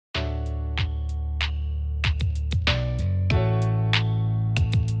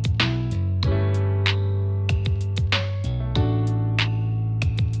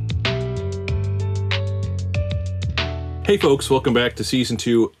Hey folks, welcome back to Season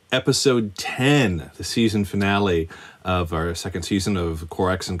 2, Episode 10, the season finale of our second season of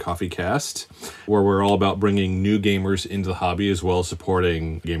Corex and Coffee Cast, where we're all about bringing new gamers into the hobby as well as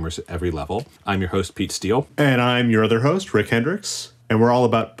supporting gamers at every level. I'm your host, Pete Steele. And I'm your other host, Rick Hendricks. And we're all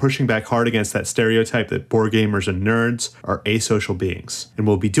about pushing back hard against that stereotype that board gamers and nerds are asocial beings. And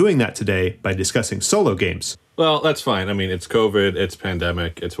we'll be doing that today by discussing solo games. Well, that's fine. I mean, it's COVID, it's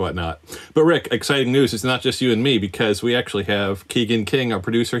pandemic, it's whatnot. But Rick, exciting news. It's not just you and me because we actually have Keegan King, our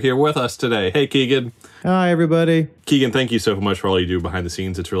producer, here with us today. Hey, Keegan. Hi, everybody. Keegan, thank you so much for all you do behind the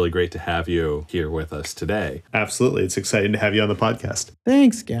scenes. It's really great to have you here with us today. Absolutely. It's exciting to have you on the podcast.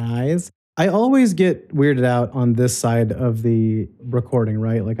 Thanks, guys. I always get weirded out on this side of the recording,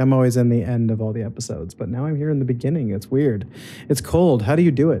 right? Like I'm always in the end of all the episodes, but now I'm here in the beginning. It's weird. It's cold. How do you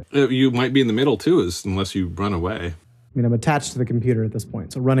do it? You might be in the middle too, unless you run away. I mean, I'm attached to the computer at this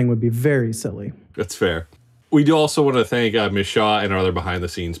point, so running would be very silly. That's fair. We do also want to thank Ms. Shaw and our other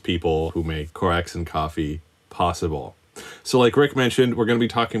behind-the-scenes people who make Corex and Coffee possible. So like Rick mentioned, we're going to be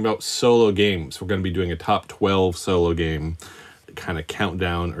talking about solo games. We're going to be doing a top 12 solo game kind of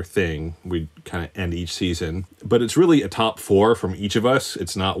countdown or thing. We kind of end each season. But it's really a top 4 from each of us.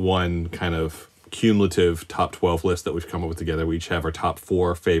 It's not one kind of cumulative top 12 list that we've come up with together. We each have our top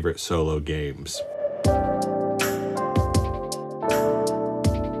 4 favorite solo games.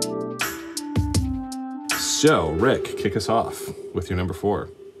 So, Rick, kick us off with your number 4.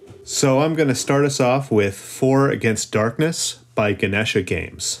 So I'm going to start us off with 4 Against Darkness by Ganesha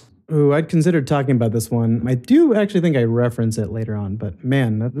Games. Ooh, I'd considered talking about this one. I do actually think I reference it later on, but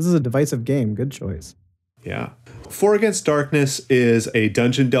man, this is a divisive game. Good choice. Yeah. 4 Against Darkness is a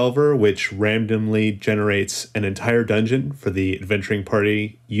dungeon delver which randomly generates an entire dungeon for the adventuring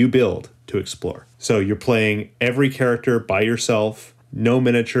party you build to explore. So you're playing every character by yourself, no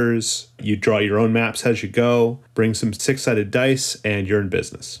miniatures, you draw your own maps as you go, bring some 6-sided dice, and you're in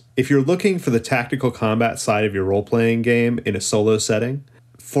business. If you're looking for the tactical combat side of your role-playing game in a solo setting,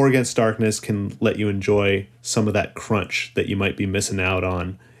 4 Against Darkness can let you enjoy some of that crunch that you might be missing out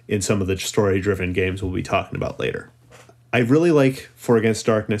on in some of the story-driven games we'll be talking about later. I really like 4 Against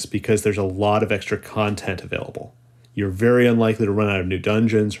Darkness because there's a lot of extra content available. You're very unlikely to run out of new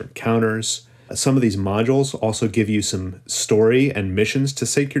dungeons or encounters. Some of these modules also give you some story and missions to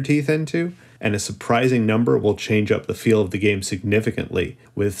sink your teeth into, and a surprising number will change up the feel of the game significantly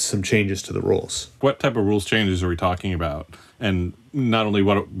with some changes to the rules. What type of rules changes are we talking about? And not only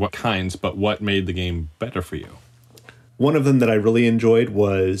what kinds, but what made the game better for you? One of them that I really enjoyed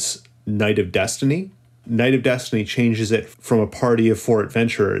was Night of Destiny. Night of Destiny changes it from a party of 4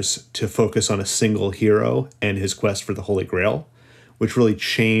 adventurers to focus on a single hero and his quest for the Holy Grail, which really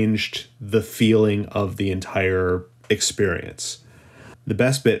changed the feeling of the entire experience. The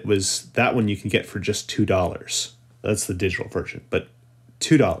best bit was that one you can get for just $2. That's the digital version, but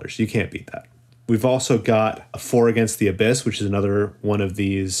 $2, you can't beat that. We've also got a 4 Against the Abyss, which is another one of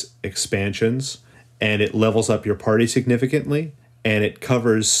these expansions, and it levels up your party significantly, and it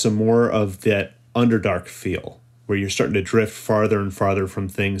covers some more of that Underdark feel, where you're starting to drift farther and farther from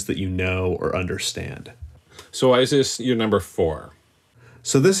things that you know or understand. So why is this your number 4?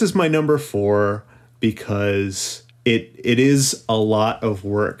 So this is my number 4 because it is a lot of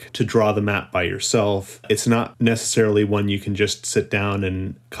work to draw the map by yourself. It's not necessarily one you can just sit down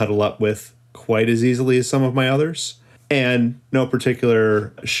and cuddle up with quite as easily as some of my others. And no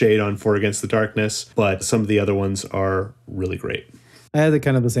particular shade on 4 Against the Darkness, but some of the other ones are really great. I had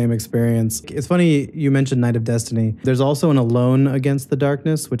kind of the same experience. It's funny you mentioned Night of Destiny. There's also an Alone Against the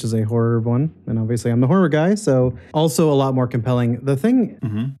Darkness, which is a horror one. And obviously I'm the horror guy, so also a lot more compelling.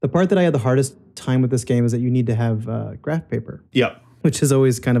 The part that I had the hardest time with this game is that you need to have graph paper. Yep. Which is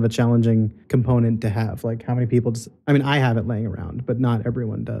always kind of a challenging component to have. Like how many people I have it laying around, but not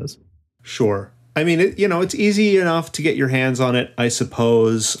everyone does. Sure. I mean, it's easy enough to get your hands on it, I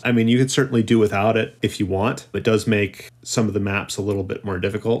suppose. I mean, you could certainly do without it if you want. It does make some of the maps a little bit more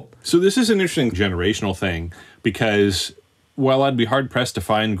difficult. So this is an interesting generational thing because while I'd be hard-pressed to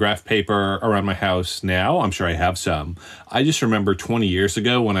find graph paper around my house now, I'm sure I have some. I just remember 20 years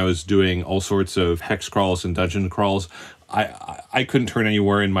ago when I was doing all sorts of hex crawls and dungeon crawls, I couldn't turn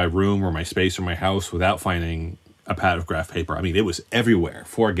anywhere in my room or my space or my house without finding a pad of graph paper. I mean, it was everywhere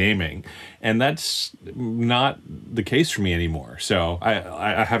for gaming, and that's not the case for me anymore. So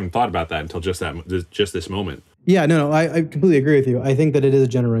I haven't thought about that until just this moment. Yeah, no, I completely agree with you. I think that it is a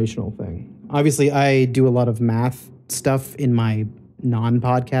generational thing. Obviously, I do a lot of math stuff in my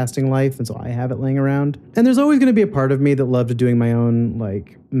non-podcasting life, and so I have it laying around. And there's always going to be a part of me that loved doing my own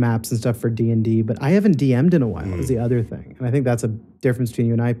like maps and stuff for D&D, but I haven't DM'd in a while is the other thing. And I think that's a difference between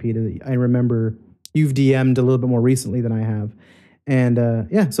you and I, Pete. I remember you've DM'd a little bit more recently than I have. And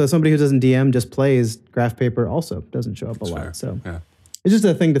yeah, so as somebody who doesn't DM, just plays, graph paper also doesn't show up a lot. Fair. So Yeah. it's just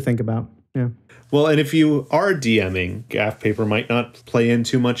a thing to think about. Yeah. Well, and if you are DMing, graph paper might not play in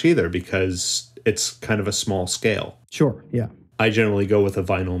too much either because it's kind of a small scale. Sure. Yeah. I generally go with a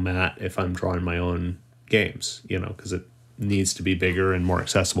vinyl mat if I'm drawing my own games, because it needs to be bigger and more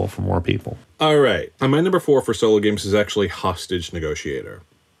accessible for more people. All right. And my number 4 for solo games is actually Hostage Negotiator.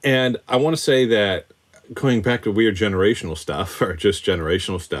 And I want to say that going back to weird generational stuff, or just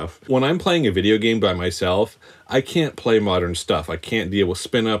generational stuff, when I'm playing a video game by myself, I can't play modern stuff. I can't deal with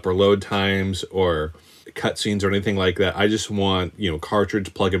spin up or load times or cutscenes or anything like that. I just want,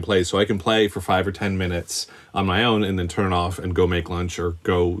 cartridge plug and play so I can play for 5 or 10 minutes on my own and then turn it off and go make lunch or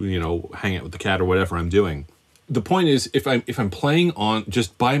go, hang out with the cat or whatever I'm doing. The point is, if I'm playing on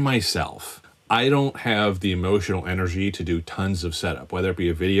just by myself, I don't have the emotional energy to do tons of setup, whether it be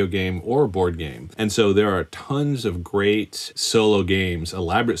a video game or a board game. And so there are tons of great solo games,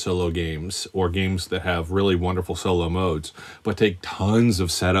 elaborate solo games, or games that have really wonderful solo modes, but take tons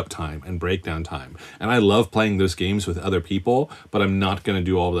of setup time and breakdown time. And I love playing those games with other people, but I'm not going to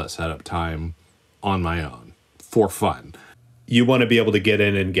do all of that setup time on my own for fun. You want to be able to get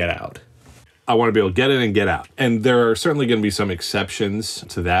in and get out. I want to be able to get in and get out. And there are certainly going to be some exceptions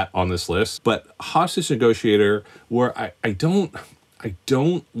to that on this list. But Hostage Negotiator, where I don't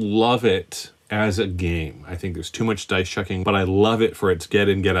love it as a game. I think there's too much dice chucking, but I love it for its get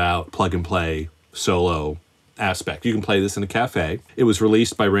in, get out, plug and play, solo aspect. You can play this in a cafe. It was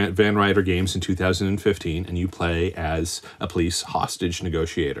released by Van Ryder Games in 2015, and you play as a police hostage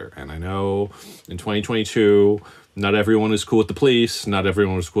negotiator. And I know in 2022... not everyone is cool with the police. Not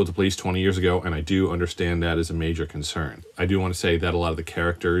everyone was cool with the police 20 years ago, and I do understand that as a major concern. I do want to say that a lot of the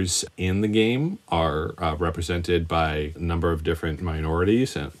characters in the game are represented by a number of different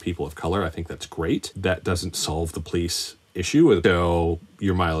minorities and people of color. I think that's great. That doesn't solve the police issue, so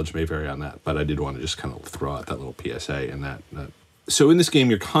your mileage may vary on that, but I did want to just kind of throw out that little PSA and that. So in this game,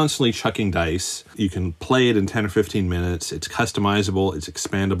 you're constantly chucking dice. You can play it in 10 or 15 minutes. It's customizable. It's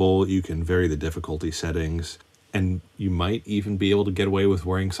expandable. You can vary the difficulty settings. And you might even be able to get away with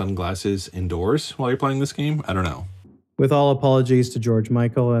wearing sunglasses indoors while you're playing this game. I don't know. With all apologies to George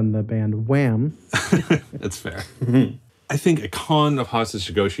Michael and the band Wham. That's fair. I think a con of Hostage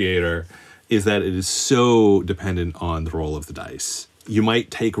Negotiator is that it is so dependent on the roll of the dice. You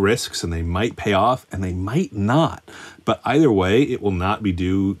might take risks and they might pay off and they might not. But either way, it will not be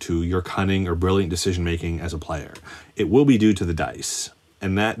due to your cunning or brilliant decision-making as a player. It will be due to the dice.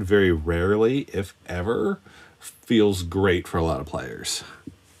 And that very rarely, if ever, feels great for a lot of players.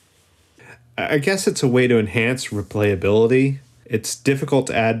 I guess it's a way to enhance replayability. It's difficult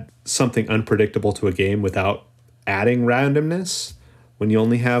to add something unpredictable to a game without adding randomness when you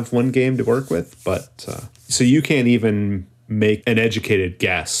only have one game to work with. But so you can't even make an educated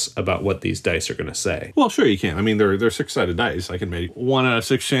guess about what these dice are going to say. Well, sure you can. I mean, they're six-sided dice. I can make 1 out of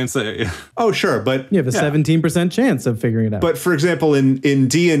 6 chance that... Oh, sure, but... You have a 17% chance of figuring it out. But for example, in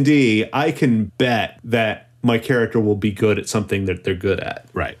D&D, I can bet that my character will be good at something that they're good at.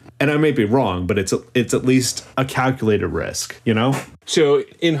 Right. And I may be wrong, but it's at least a calculated risk, So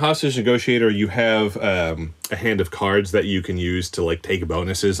in Hostage Negotiator, you have a hand of cards that you can use to take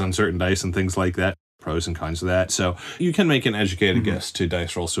bonuses on certain dice and things like that. Pros and cons of that. So you can make an educated guess to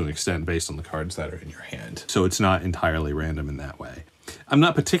dice rolls to an extent based on the cards that are in your hand. So it's not entirely random in that way. I'm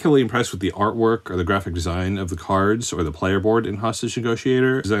not particularly impressed with the artwork or the graphic design of the cards or the player board in Hostage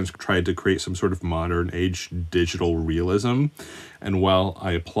Negotiator. Designers tried to create some sort of modern age digital realism. And while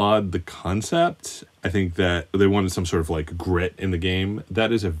I applaud the concept, I think that they wanted some sort of grit in the game.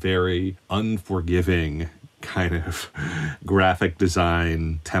 That is a very unforgiving kind of graphic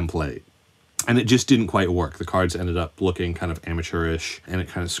design template. And it just didn't quite work. The cards ended up looking kind of amateurish, and it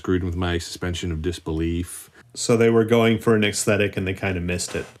kind of screwed with my suspension of disbelief. So they were going for an aesthetic, and they kind of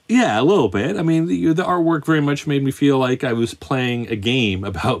missed it. Yeah, a little bit. I mean, the artwork very much made me feel like I was playing a game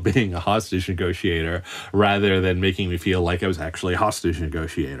about being a hostage negotiator, rather than making me feel like I was actually a hostage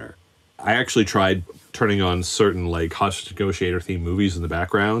negotiator. I actually tried turning on certain hostage negotiator themed movies in the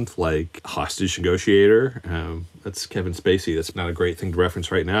background, like Hostage Negotiator. That's Kevin Spacey. That's not a great thing to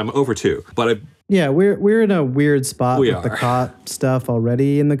reference right now. I'm over 2, but yeah, we're in a weird spot with the caught stuff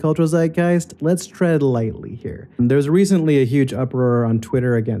already in the cultural zeitgeist. Let's tread lightly here. There's recently a huge uproar on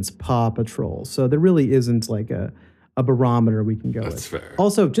Twitter against Paw Patrol, so there really isn't a barometer we can go with. That's fair.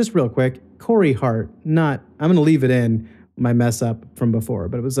 Also, just real quick, Corey Hart. I'm going to leave it in. My mess up from before,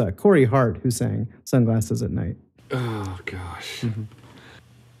 but it was Corey Hart who sang Sunglasses at Night. Oh, gosh. Mm-hmm.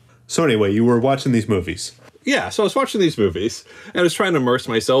 So anyway, you were watching these movies. Yeah, so I was watching these movies, and I was trying to immerse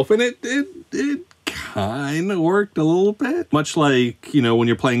myself, and it kind of worked a little bit. Much like, when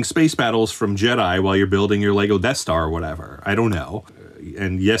you're playing space battles from Jedi while you're building your Lego Death Star or whatever. I don't know.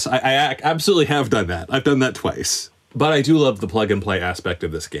 And yes, I absolutely have done that. I've done that twice. But I do love the plug and play aspect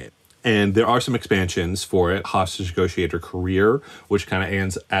of this game. And there are some expansions for it. Hostage Negotiator Career, which kind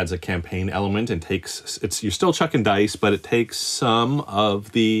of adds a campaign element and you're still chucking dice, but it takes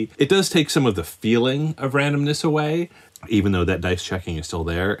it does take some of the feeling of randomness away, even though that dice checking is still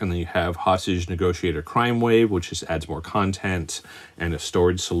there. And then you have Hostage Negotiator Crime Wave, which just adds more content and a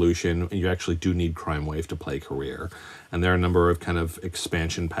storage solution. And you actually do need Crime Wave to play Career. And there are a number of kind of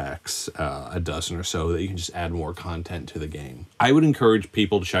expansion packs, a dozen or so, that you can just add more content to the game. I would encourage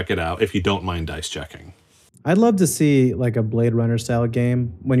people to check it out if you don't mind dice checking. I'd love to see like a Blade Runner style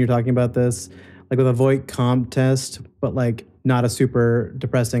game when you're talking about this, like with a Voight comp test, but like not a super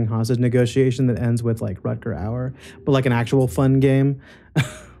depressing hostage negotiation that ends with like Rutger Hauer, but like an actual fun game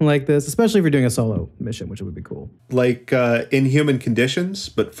like this, especially if you're doing a solo mission, which would be cool. Like Inhuman Conditions,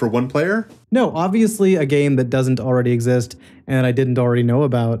 but for one player? No, obviously a game that doesn't already exist and I didn't already know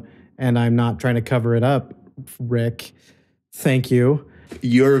about, and I'm not trying to cover it up, Rick. Thank you.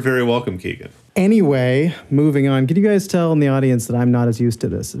 You're very welcome, Keegan. Anyway, moving on. Can you guys tell in the audience that I'm not as used to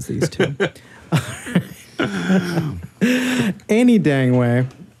this as these two? Any dang way.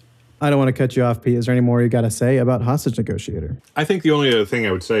 I don't want to cut you off, Pete. Is there any more you got to say about Hostage Negotiator? I think the only other thing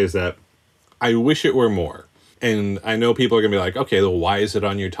I would say is that I wish it were more. And I know people are going to be like, okay, well, why is it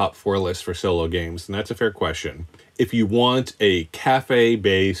on your top 4 list for solo games? And that's a fair question. If you want a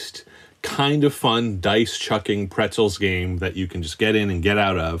cafe-based, kind of fun, dice-chucking pretzels game that you can just get in and get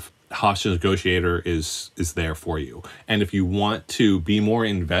out of, Hostage Negotiator is there for you. And if you want to be more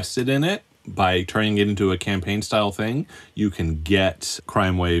invested in it, by turning it into a campaign style thing, you can get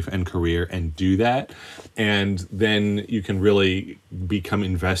Crime Wave and Career and do that. And then you can really become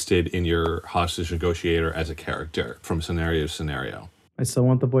invested in your Hostage Negotiator as a character from scenario to scenario. I still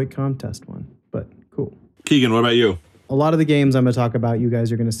want the Voight contest one, but cool. Keegan, what about you? A lot of the games I'm going to talk about, you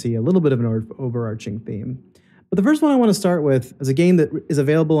guys are going to see a little bit of an overarching theme. But the first one I want to start with is a game that is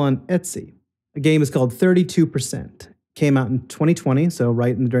available on Etsy. The game is called 32%. Came out in 2020, so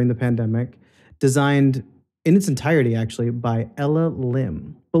during the pandemic. Designed in its entirety, actually, by Ella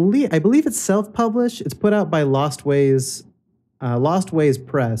Lim. I believe it's self-published. It's put out by Lost Ways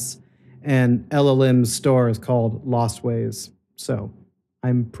Press, and Ella Lim's store is called Lost Ways. So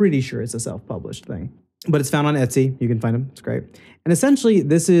I'm pretty sure it's a self-published thing. But it's found on Etsy. You can find them. It's great. And essentially,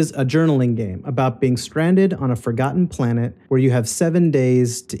 this is a journaling game about being stranded on a forgotten planet where you have 7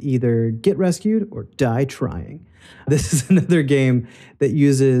 days to either get rescued or die trying. This is another game that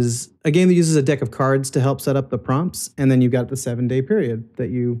uses a deck of cards to help set up the prompts, and then you've got the 7-day period that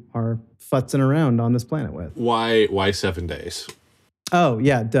you are futzing around on this planet with. Why 7 days? Oh,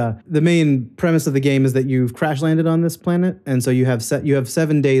 yeah, duh. The main premise of the game is that you've crash landed on this planet, and so you have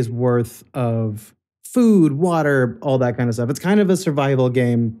 7 days worth of food, water, all that kind of stuff. It's kind of a survival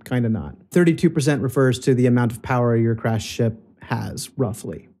game, kind of not. 32% refers to the amount of power your crash ship has,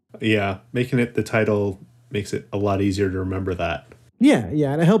 roughly. Yeah, making it the title makes it a lot easier to remember that. Yeah,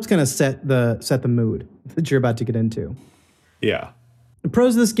 and it helps kind of set the mood that you're about to get into. Yeah. The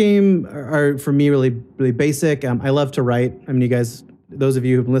pros of this game are for me, really, really basic. I love to write. I mean, you guys, those of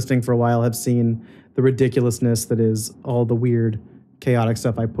you who've been listening for a while have seen the ridiculousness that is all the weird, chaotic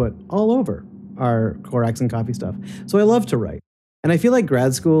stuff I put all over our Corax and Coffee stuff. So I love to write. And I feel like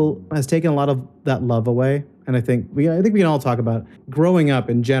grad school has taken a lot of that love away. And I think we can all talk about growing up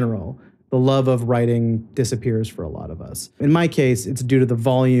in general. The love of writing disappears for a lot of us. In my case, it's due to the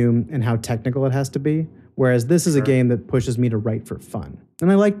volume and how technical it has to be, whereas this is a game that pushes me to write for fun. And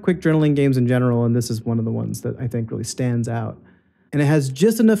I like quick journaling games in general, and this is one of the ones that I think really stands out. And it has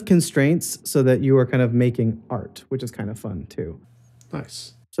just enough constraints so that you are kind of making art, which is kind of fun too.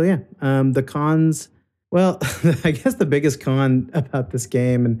 Nice. So yeah, the cons, well, I guess the biggest con about this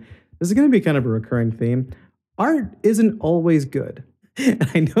game, and this is going to be kind of a recurring theme, art isn't always good.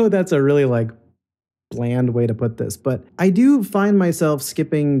 I know that's a really bland way to put this, but I do find myself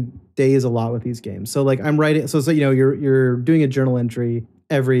skipping days a lot with these games. So I'm writing, so you're doing a journal entry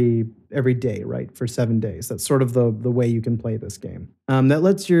every day, right, for 7 days. That's sort of the way you can play this game. That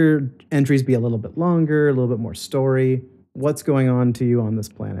lets your entries be a little bit longer, a little bit more story. What's going on to you on this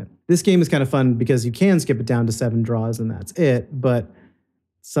planet? This game is kind of fun because you can skip it down to 7 draws and that's it, but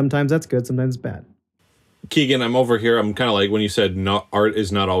sometimes that's good, sometimes it's bad. Keegan, I'm over here. I'm kind of like, when you said art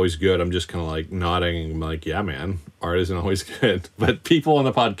is not always good, I'm just kind of nodding. I'm like, yeah, man, art isn't always good. But people on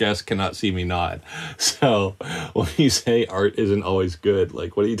the podcast cannot see me nod. So when you say art isn't always good,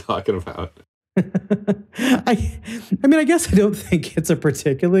 what are you talking about? I mean, I guess I don't think it's a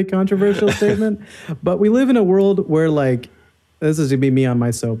particularly controversial statement, but we live in a world where, like, this is going to be me on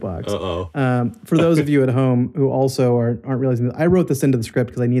my soapbox. For those of you at home who also aren't realizing that, I wrote this into the script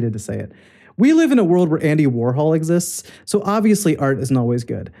because I needed to say it. We live in a world where Andy Warhol exists, so obviously art isn't always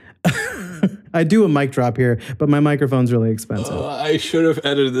good. I do a mic drop here, but my microphone's really expensive. I should have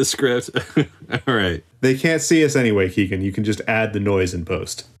edited the script. All right. They can't see us anyway, Keegan. You can just add the noise in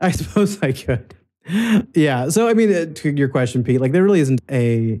post. I suppose I could. Yeah. So, I mean, to your question, Pete, like there really isn't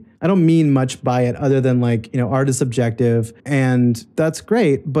I don't mean much by it other than like, art is subjective and that's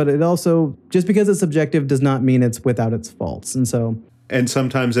great. But it also, just because it's subjective does not mean it's without its faults. And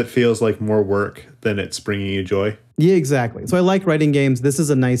sometimes it feels like more work than it's bringing you joy. Yeah, exactly. So I like writing games. This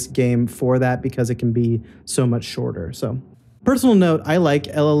is a nice game for that because it can be so much shorter. So personal note, I like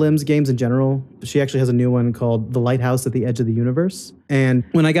LLM's games in general. She actually has a new one called The Lighthouse at the Edge of the Universe. And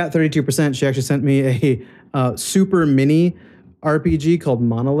when I got 32%, she actually sent me a super mini RPG called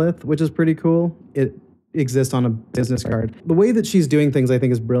Monolith, which is pretty cool. It exists on a business card. The way that she's doing things, I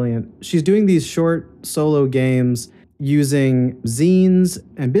think, is brilliant. She's doing these short solo games using zines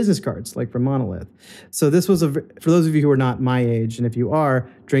and business cards, like from Monolith. So this was for those of you who are not my age, and if you are,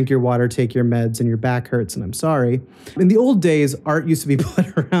 drink your water, take your meds, and your back hurts, and I'm sorry. In the old days, art used to be put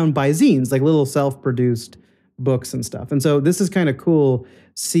around by zines, like little self-produced books and stuff. And so this is kind of cool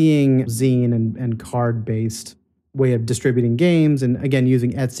seeing zine and card-based way of distributing games. And again,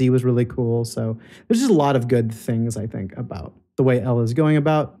 using Etsy was really cool. So there's just a lot of good things, I think, about the way Elle is going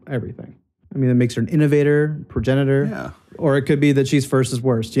about everything. I mean, that makes her an innovator, progenitor. Yeah. Or it could be that she's first is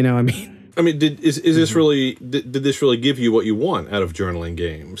worst, I mean. Did this really did this really give you what you want out of journaling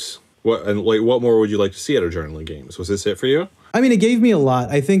games? What more would you like to see out of journaling games? Was this it for you? I mean, it gave me a lot.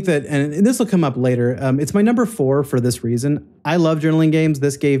 I think that, and this will come up later. It's my number 4 for this reason. I love journaling games.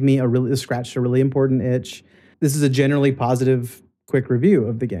 This gave me scratched a really important itch. This is a generally positive, quick review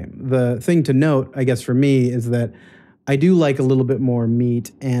of the game. The thing to note, I guess, for me is that I do like a little bit more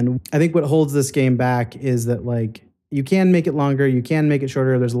meat. And I think what holds this game back is that, like, you can make it longer, you can make it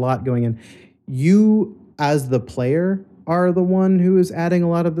shorter. There's a lot going in. You, as the player, are the one who is adding a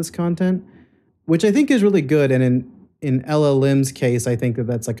lot of this content, which I think is really good. And in LLM's case, I think that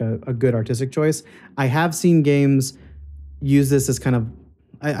that's like a good artistic choice. I have seen games use this as kind of,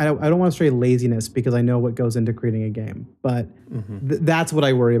 I don't want to say laziness because I know what goes into creating a game, but that's what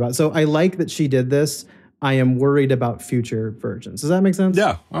I worry about. So I like that she did this. I am worried about future versions. Does that make sense?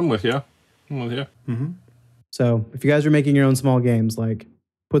 Yeah, I'm with you. Mm-hmm. So if you guys are making your own small games, like,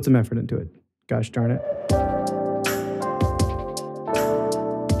 put some effort into it. Gosh darn it.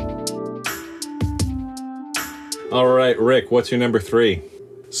 All right, Rick, what's your number 3?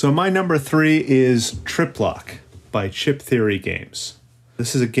 So my number 3 is TripLock by Chip Theory Games.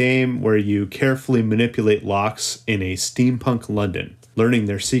 This is a game where you carefully manipulate locks in a steampunk London, learning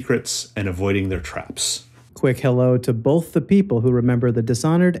their secrets and avoiding their traps. Quick hello to both the people who remember the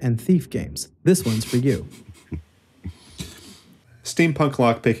Dishonored and Thief games. This one's for you. Steampunk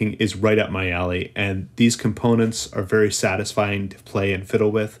lockpicking is right up my alley, and these components are very satisfying to play and fiddle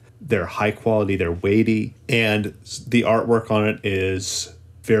with. They're high quality, they're weighty, and the artwork on it is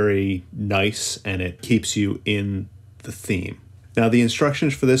very nice, and it keeps you in the theme. Now, the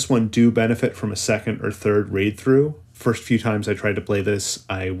instructions for this one do benefit from a second or third read through. First few times I tried to play this,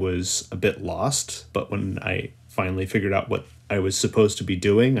 I was a bit lost, but when I finally figured out what I was supposed to be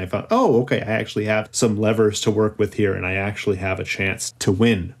doing, I found, oh, okay, I actually have some levers to work with here, and I actually have a chance to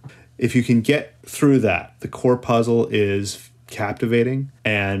win. If you can get through that, the core puzzle is captivating,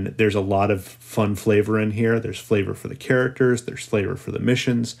 and there's a lot of fun flavor in here. There's flavor for the characters, there's flavor for the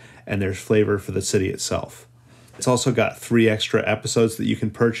missions, and there's flavor for the city itself. It's also got 3 extra episodes that you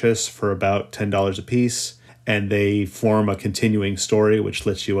can purchase for about $10 a piece. And they form a continuing story which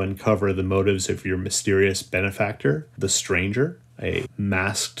lets you uncover the motives of your mysterious benefactor, the Stranger, a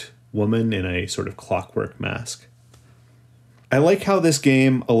masked woman in a sort of clockwork mask. I like how this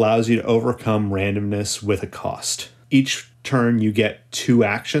game allows you to overcome randomness with a cost. Each turn you get 2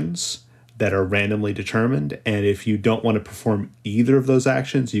 actions that are randomly determined, and if you don't want to perform either of those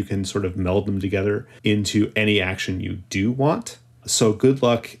actions, you can sort of meld them together into any action you do want. So good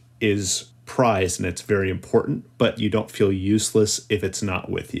luck is prized and it's very important, but you don't feel useless if it's not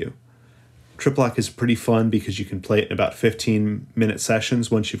with you. TripLock is pretty fun because you can play it in about 15-minute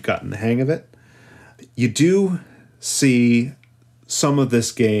sessions once you've gotten the hang of it. You do see some of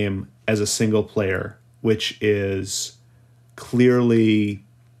this game as a single player, which is clearly,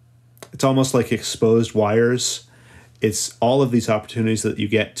 it's almost like exposed wires. It's all of these opportunities that you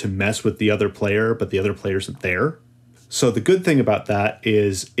get to mess with the other player, but the other player isn't there. So the good thing about that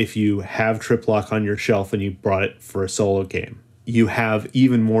is if you have TripLock on your shelf and you brought it for a solo game, you have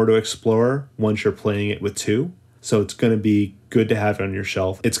even more to explore once you're playing it with two. So it's going to be good to have it on your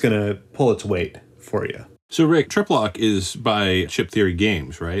shelf. It's going to pull its weight for you. So, Rick, TripLock is by Chip Theory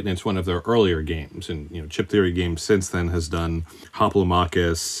Games, right? And it's one of their earlier games. And, Chip Theory Games since then has done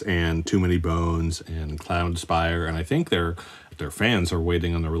Hoplomachus and Too Many Bones and Cloud Spire. And I think their fans are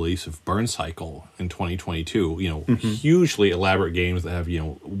waiting on the release of Burn Cycle in 2022. Hugely elaborate games that have,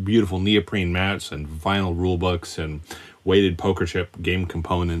 beautiful neoprene mats and vinyl rule books and weighted poker chip game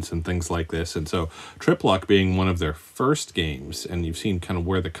components and things like this. And so TripLock being one of their first games, and you've seen kind of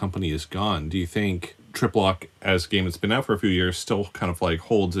where the company has gone, do you think TripLock as a game that's been out for a few years still kind of like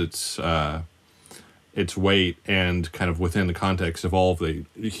holds its weight and kind of within the context of all of the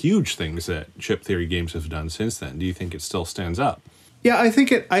huge things that Chip Theory Games have done since then? Do you think it still stands up? Yeah, I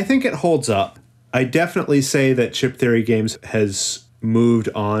think it holds up. I definitely say that Chip Theory Games has moved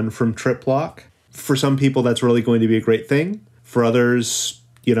on from TripLock. For some people, that's really going to be a great thing. For others,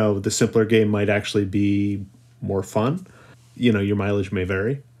 the simpler game might actually be more fun. Your mileage may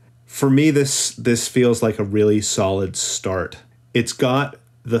vary. For me, this feels like a really solid start. It's got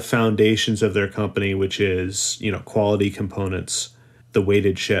the foundations of their company, which is, quality components, the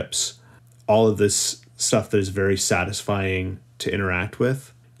weighted chips, all of this stuff that is very satisfying to interact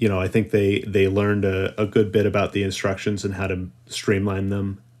with. I think they learned a good bit about the instructions and how to streamline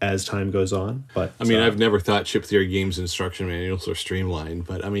them as time goes on. But I've never thought Chip Theory Games instruction manuals are streamlined,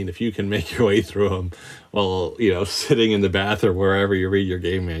 but if you can make your way through them while, sitting in the bath or wherever you read your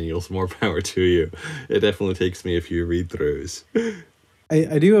game manuals, more power to you. It definitely takes me a few read-throughs.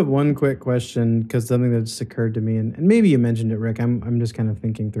 I do have one quick question, because something that just occurred to me, and maybe you mentioned it, Rick. I'm just kind of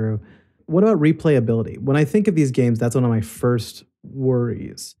thinking through. What about replayability? When I think of these games, that's one of my first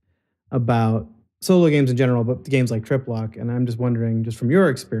worries about solo games in general, but games like TripLock. And I'm just wondering, just from your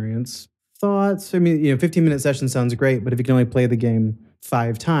experience, thoughts? 15-minute session sounds great, but if you can only play the game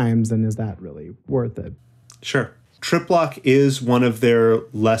 5 times, then is that really worth it? Sure. TripLock is one of their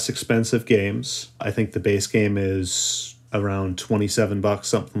less expensive games. I think the base game is around $27,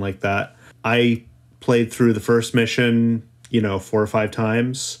 something like that. I played through the first mission, 4 or 5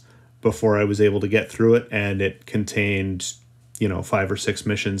 times before I was able to get through it, and it contained, 5 or 6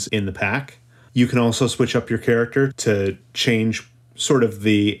 missions in the pack. You can also switch up your character to change sort of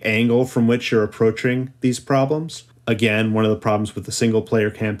the angle from which you're approaching these problems. Again, one of the problems with the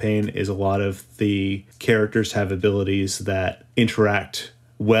single-player campaign is a lot of the characters have abilities that interact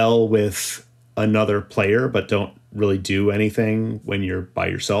well with another player, but don't really do anything when you're by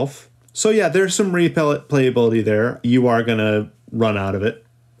yourself. So yeah, there's some replayability there. You are going to run out of it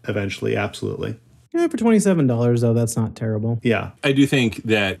eventually, absolutely. Yeah, for $27, though, that's not terrible. Yeah. I do think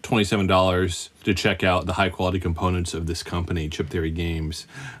that $27 to check out the high-quality components of this company, Chip Theory Games,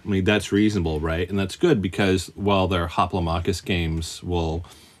 that's reasonable, right? And that's good because while their Hoplomachus games will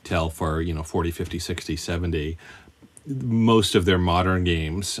retail for, 40, 50, 60, 70, most of their modern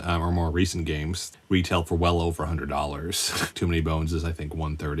games, or more recent games, retail for well over $100. Too Many Bones is, I think,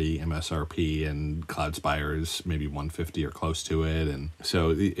 $130 MSRP, and Cloud Spire is maybe $150 or close to it. And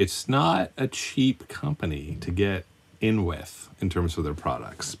so it's not a cheap company to get in with in terms of their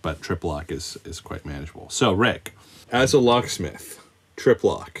products, but TripLock is quite manageable. So, Rick, as a locksmith,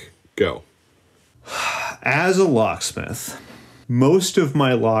 TripLock, go. As a locksmith, most of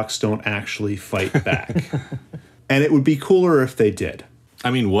my locks don't actually fight back. And it would be cooler if they did.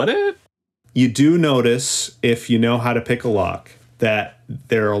 Would it? You do notice, if you know how to pick a lock, that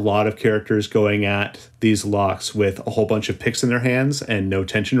there are a lot of characters going at these locks with a whole bunch of picks in their hands and no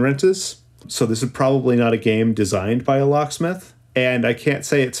tension wrenches. So this is probably not a game designed by a locksmith. And I can't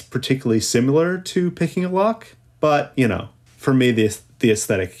say it's particularly similar to picking a lock, but, for me, the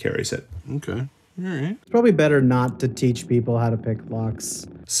aesthetic carries it. Okay. All right. It's probably better not to teach people how to pick locks.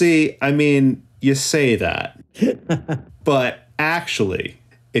 See, you say that. But actually,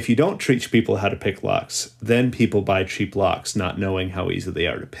 if you don't teach people how to pick locks, then people buy cheap locks, not knowing how easy they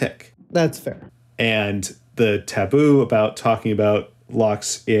are to pick. That's fair. And the taboo about talking about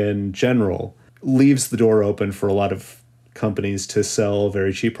locks in general leaves the door open for a lot of companies to sell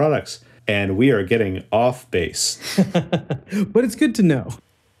very cheap products. And we are getting off base. But it's good to know.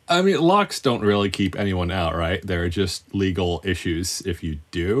 Locks don't really keep anyone out, right? There are just legal issues if you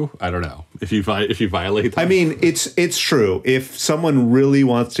do. I don't know. If you violate them. It's true. If someone really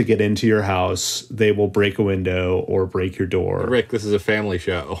wants to get into your house, they will break a window or break your door. Rick, this is a family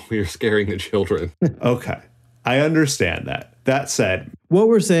show. You're scaring the children. Okay. I understand that. That said, what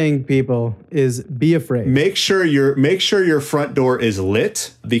we're saying, people, is be afraid. Make sure your front door is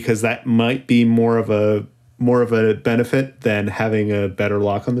lit, because that might be more of a more of a benefit than having a better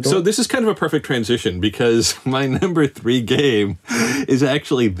lock on the door? So this is kind of a perfect transition because my number 3 game is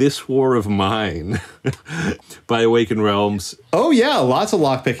actually This War of Mine by Awaken Realms. Oh, yeah. Lots of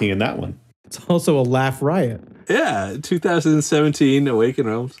lockpicking in that one. It's also a laugh riot. Yeah, 2017 Awaken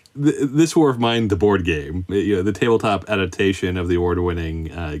Realms. This War of Mine, the board game, the tabletop adaptation of the award-winning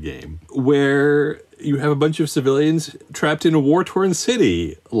game, where you have a bunch of civilians trapped in a war-torn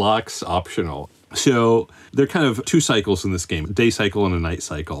city. Locks optional. So there are kind of 2 cycles in this game, a day cycle and a night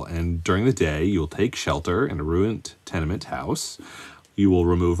cycle. And during the day, you'll take shelter in a ruined tenement house. You will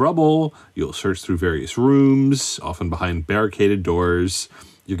remove rubble. You'll search through various rooms, often behind barricaded doors.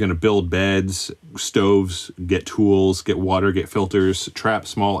 You're going to build beds, stoves, get tools, get water, get filters, trap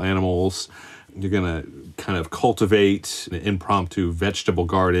small animals. You're going to kind of cultivate an impromptu vegetable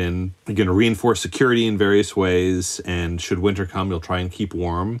garden. You're going to reinforce security in various ways. And should winter come, you'll try and keep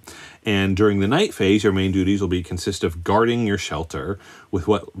warm. And during the night phase, your main duties will consist of guarding your shelter with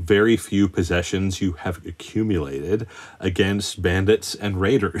what very few possessions you have accumulated against bandits and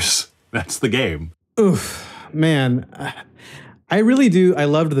raiders. That's the game. Oof, man. I really do. I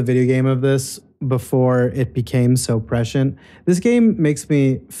loved the video game of this before it became so prescient. This game makes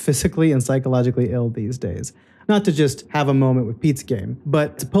me physically and psychologically ill these days. Not to just have a moment with Pete's game,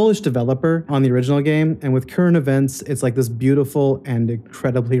 but it's a Polish developer on the original game, and with current events, it's like this beautiful and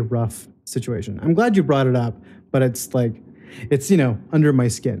incredibly rough situation. I'm glad you brought it up, but it's like, it's, under my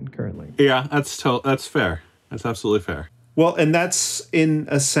skin currently. Yeah, that's fair. That's absolutely fair. Well, and that's, in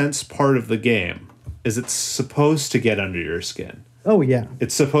a sense, part of the game. Is it's supposed to get under your skin. Oh, yeah.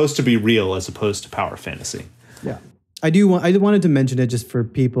 It's supposed to be real as opposed to power fantasy. Yeah. I wanted to mention it just for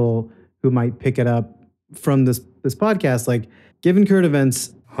people who might pick it up from this podcast. Like, given current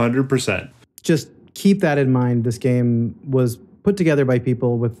events... 100%. Just keep that in mind. This game was put together by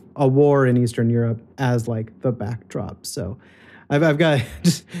people with a war in Eastern Europe as, like, the backdrop. So I've got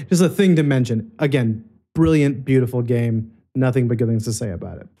just a thing to mention. Again, brilliant, beautiful game. Nothing but good things to say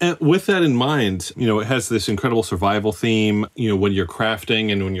about it. And with that in mind, it has this incredible survival theme. When you're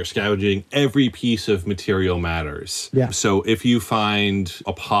crafting and when you're scavenging, every piece of material matters. Yeah. So if you find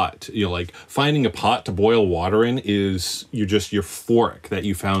a pot, like finding a pot to boil water in is you're euphoric that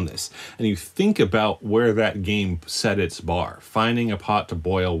you found this. And you think about where that game set its bar. Finding a pot to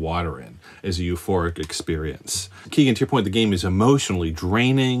boil water in is a euphoric experience. Keegan, to your point, the game is emotionally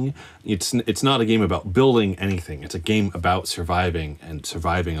draining. It's not a game about building anything. It's a game about surviving and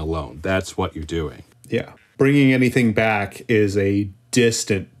surviving alone. That's what you're doing. Yeah. Bringing anything back is a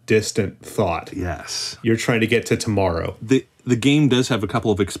distant thought. Yes. You're trying to get to tomorrow. The game does have a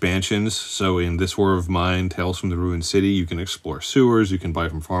couple of expansions. So in This War of Mine, Tales from the Ruined City, you can explore sewers, you can buy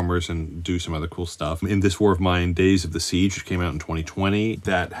from farmers and do some other cool stuff. In This War of Mine, Days of the Siege, which came out in 2020,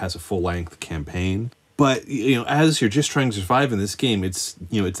 that has a full-length campaign. But, as you're just trying to survive in this game, it's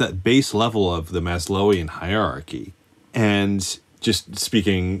that base level of the Maslowian hierarchy. And just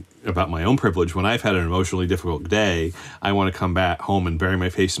speaking about my own privilege, when I've had an emotionally difficult day, I want to come back home and bury my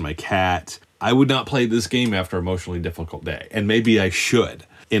face in my cat. I would not play this game after an emotionally difficult day. And maybe I should,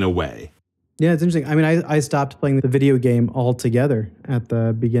 in a way. Yeah, it's interesting. I mean, I stopped playing the video game altogether at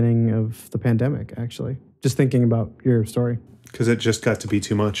the beginning of the pandemic, actually. Just thinking about your story. Because it just got to be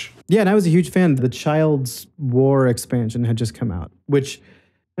too much. Yeah, and I was a huge fan. The Child's War expansion had just come out, which,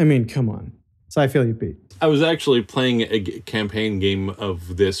 I mean, come on. So I feel you, Pete. I was actually playing a campaign game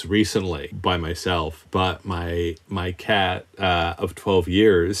of this recently by myself, but my cat of 12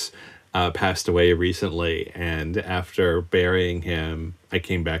 years passed away recently, and after burying him, I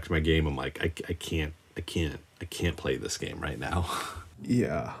came back to my game. I'm like, I can't play this game right now.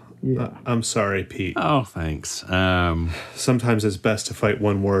 Yeah. Yeah. I'm sorry, Pete. Oh, thanks. Sometimes it's best to fight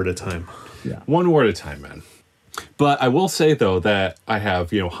one war at a time. Yeah. One war at a time, man. But I will say, though, that I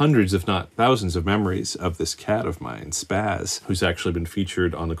have, hundreds, if not thousands of memories of this cat of mine, Spaz, who's actually been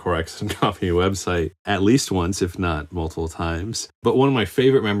featured on the Corex and Coffee website at least once, if not multiple times. But one of my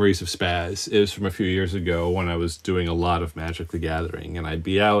favorite memories of Spaz is from a few years ago when I was doing a lot of Magic the Gathering. And I'd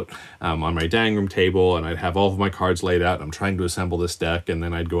be out on my dining room table, and I'd have all of my cards laid out. And I'm trying to assemble this deck, and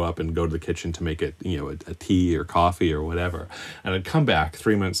then I'd go up and go to the kitchen to make it, a tea or coffee or whatever. And I'd come back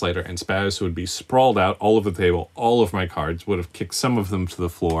 3 minutes later, and Spaz would be sprawled out all over the table. All of my cards, would have kicked some of them to the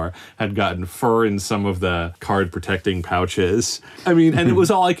floor, had gotten fur in some of the card protecting pouches. I mean, and it was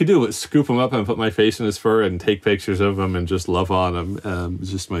all I could do was scoop him up and put my face in his fur and take pictures of him and just love on him.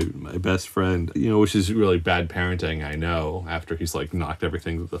 Just my best friend, which is really bad parenting, I know, after he's like knocked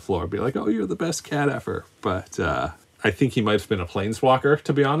everything to the floor. Be like, oh, you're the best cat ever. But I think he might have been a planeswalker,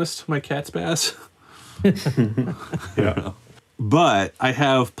 to be honest, my cat Spaz. Yeah. But I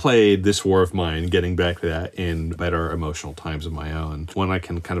have played this War of Mine, getting back to that, in better emotional times of my own, when I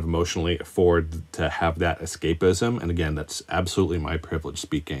can kind of emotionally afford to have that escapism. And again, that's absolutely my privilege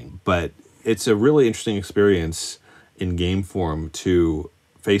speaking. But it's a really interesting experience in game form to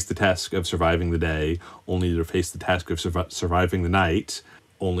face the task of surviving the day, only to face the task of surviving the night,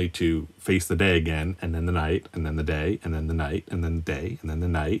 only to face the day again, and then the night, and then the day, and then the night, and then the day, and then the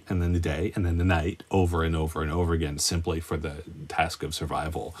night, and then the day, and then the night, over and over and over again, simply for the task of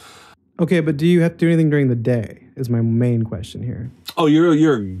survival. Okay, but do you have to do anything during the day, is my main question here. Oh,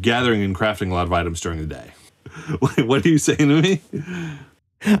 you're gathering and crafting a lot of items during the day. What are you saying to me?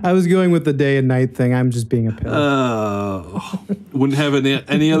 I was going with the day and night thing. I'm just being a pill. Wouldn't have it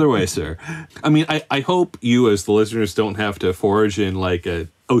any other way, sir. I mean, I hope you as the listeners don't have to forage in like a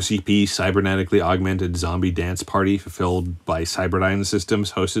OCP, cybernetically augmented zombie dance party fulfilled by Cyberdyne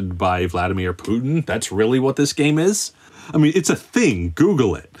systems hosted by Vladimir Putin. That's really what this game is. I mean, it's a thing.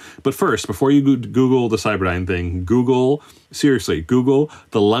 Google it. But first, before you Google the Cyberdyne thing, Google the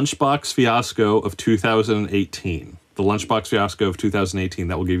Lunchbox Fiasco of 2018. The Lunchbox Fiasco of 2018.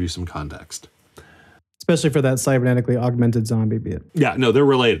 That will give you some context. Especially for that cybernetically augmented zombie bit. Yeah, no, they're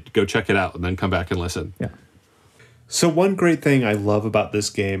related. Go check it out and then come back and listen. Yeah. So one great thing I love about this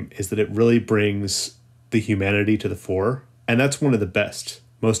game is that it really brings the humanity to the fore. And that's one of the best,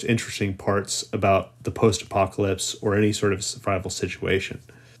 most interesting parts about the post-apocalypse or any sort of survival situation.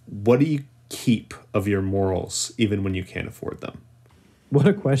 What do you keep of your morals even when you can't afford them? What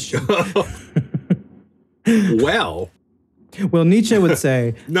a question. Well, Nietzsche would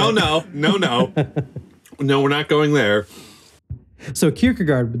say... No, we're not going there. So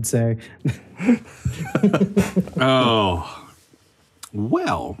Kierkegaard would say... Oh,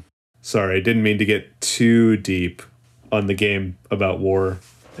 well. Sorry, I didn't mean to get too deep on the game about war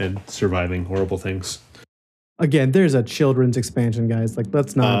and surviving horrible things. Again, there's a children's expansion, guys. Like,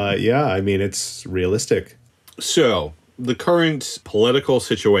 let's not... Yeah, I mean, it's realistic. So, the current political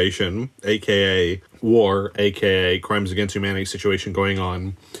situation, a.k.a. war, a.k.a. crimes against humanity situation going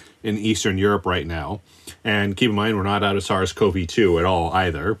on in Eastern Europe right now. And keep in mind, we're not out of SARS-CoV-2 at all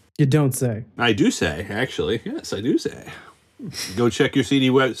either. You don't say. I do say, actually. Yes, I do say. Go check your CDC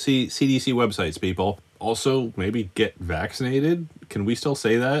websites, people. Also, maybe get vaccinated. Can we still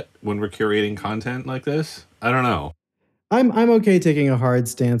say that when we're curating content like this? I don't know. I'm okay taking a hard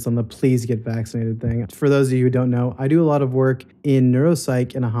stance on the please get vaccinated thing. For those of you who don't know, I do a lot of work in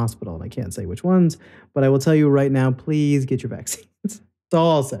neuropsych in a hospital, and I can't say which ones, but I will tell you right now, please get your vaccines. That's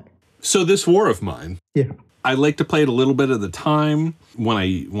all I'll say. So this war of mine, yeah, I like to play it a little bit of the time. When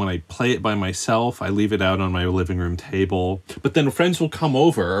I play it by myself, I leave it out on my living room table. But then friends will come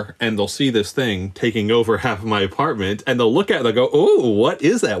over and they'll see this thing taking over half of my apartment, and they'll look at it and they'll go, "Oh, what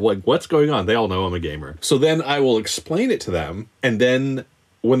is that? What's going on?" They all know I'm a gamer. So then I will explain it to them, and then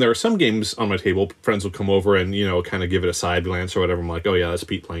when there are some games on my table, friends will come over and, kind of give it a side glance or whatever. I'm like, "Oh yeah, that's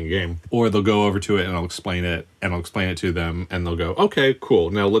Pete playing a game." Or they'll go over to it and I'll explain it to them, and they'll go, "Okay,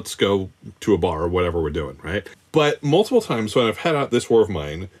 cool. Now let's go to a bar," or whatever we're doing, right? But multiple times when I've had out this war of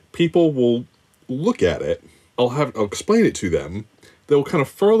mine, people will look at it. I'll explain it to them. They'll kind of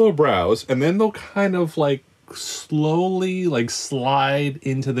furrow their brows, and then they'll kind of slowly slide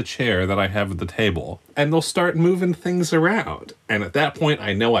into the chair that I have at the table, and they'll start moving things around. And at that point,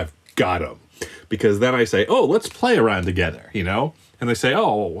 I know I've got them, because then I say, "Oh, let's play around together," And they say,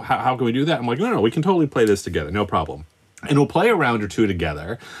 "Oh, how can we do that?" I'm like, no, we can totally play this together, no problem. And we'll play a round or two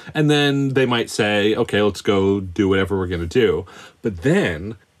together, and then they might say, "Okay, let's go do whatever we're going to do." But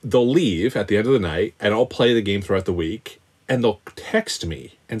then they'll leave at the end of the night, and I'll play the game throughout the week, and they'll text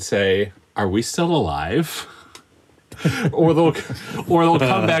me and say, "Are we still alive?" or they'll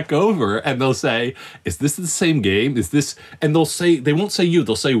come back over and they'll say, "Is this the same game? Is this?" And they'll say, they won't say you,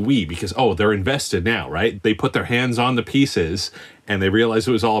 they'll say we, because they're invested now, right? They put their hands on the pieces and they realize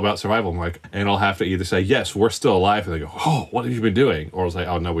it was all about survival. I'm like, and I'll have to either say, "Yes, we're still alive," and they go, "Oh, what have you been doing?" Or I'll say,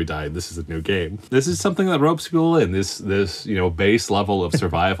 "Oh no, we died. This is a new game." This is something that ropes people in, this base level of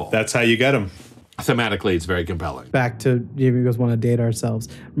survival. That's how you get them. Thematically, it's very compelling. Back to, you guys want to date ourselves.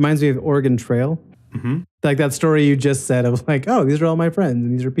 Reminds me of Oregon Trail. Mm-hmm. Like that story you just said of "Oh, these are all my friends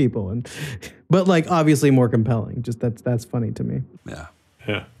and these are people," but obviously more compelling. Just that's funny to me.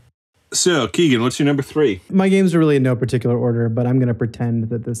 Yeah. So Keegan, what's your number 3? My games are really in no particular order, but I'm going to pretend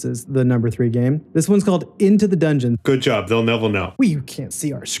that this is the number 3 game. This one's called Into the Dungeon. Good job. They'll never know. You can't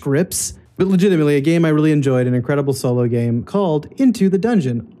see our scripts. But legitimately, a game I really enjoyed, an incredible solo game called Into the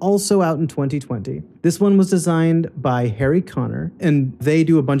Dungeon, also out in 2020. This one was designed by Harry Connor, and they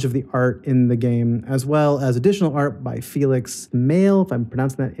do a bunch of the art in the game, as well as additional art by Felix Mail. If I'm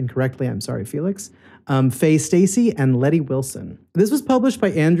pronouncing that incorrectly, I'm sorry, Felix. Faye Stacy, and Letty Wilson. This was published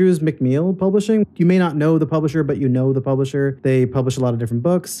by Andrews McMeel Publishing. You may not know the publisher, but you know the publisher. They publish a lot of different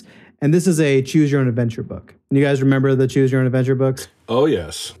books. And this is a choose your own adventure book. And you guys remember the choose your own adventure books? Oh,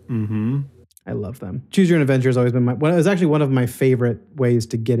 yes. Mm-hmm. I love them. Choose your own adventure has always been it was actually one of my favorite ways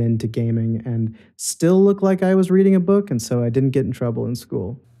to get into gaming and still look like I was reading a book. And so I didn't get in trouble in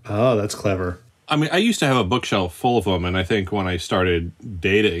school. Oh, that's clever. I mean, I used to have a bookshelf full of them, and I think when I started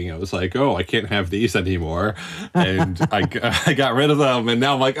dating, I was like, oh, I can't have these anymore. And I got rid of them, and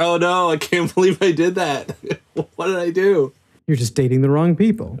now I'm like, oh, no, I can't believe I did that. What did I do? You're just dating the wrong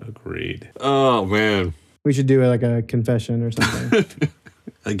people. Agreed. Oh, man. We should do like a confession or something.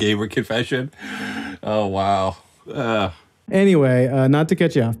 A gamer confession? Oh, wow. Anyway, not to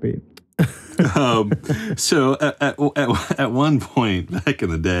cut you off, Pete. So at one point back in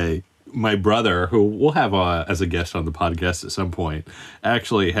the day, my brother, who we'll have as a guest on the podcast at some point,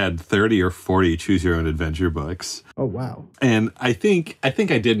 actually had 30 or 40 choose your own adventure books. Oh, wow. And I think I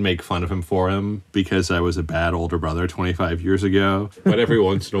did make fun of him for him because I was a bad older brother 25 years ago. But every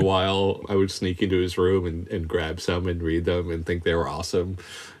once in a while, I would sneak into his room and grab some and read them and think they were awesome.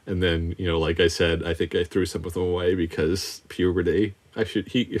 And then, like I said, I think I threw some of them away because puberty. I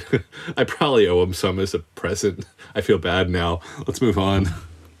probably owe him some as a present. I feel bad now. Let's move on.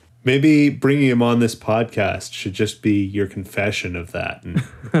 Maybe bringing him on this podcast should just be your confession of that and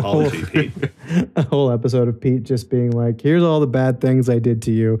apology, Pete. A whole episode of Pete just being like, here's all the bad things I did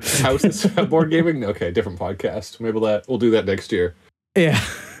to you. How's this board gaming? Okay, different podcast. Maybe we'll do that next year. Yeah.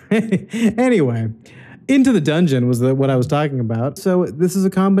 Anyway, Into the Dungeon was what I was talking about. So this is a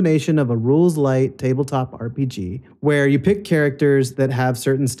combination of a rules-light tabletop RPG where you pick characters that have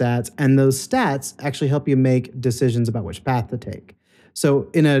certain stats, and those stats actually help you make decisions about which path to take. So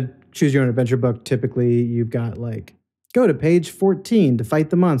in a choose your own adventure book, typically you've got like, go to page 14 to fight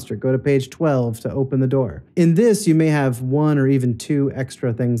the monster, go to page 12 to open the door. In this, you may have one or even two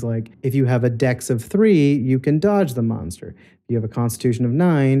extra things like, if you have a dex of 3, you can dodge the monster. If you have a constitution of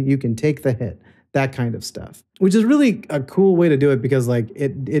 9, you can take the hit. That kind of stuff, which is really a cool way to do it because like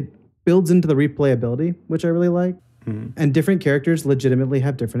it builds into the replayability, which I really like. Mm-hmm. And different characters legitimately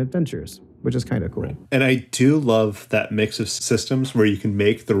have different adventures, which is kind of cool. Right. And I do love that mix of systems where you can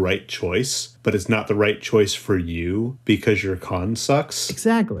make the right choice, but it's not the right choice for you because your con sucks.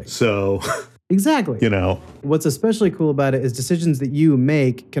 Exactly. So... Exactly. What's especially cool about it is decisions that you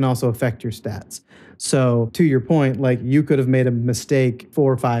make can also affect your stats. So to your point, like you could have made a mistake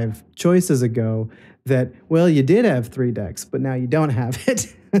 4 or 5 choices ago that, well, you did have 3 decks, but now you don't have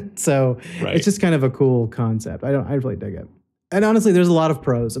it. So It's just kind of a cool concept. I really dig it. And honestly, there's a lot of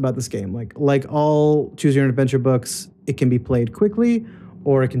pros about this game. Like all choose your own adventure books, it can be played quickly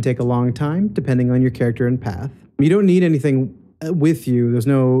or it can take a long time depending on your character and path. You don't need anything with you. There's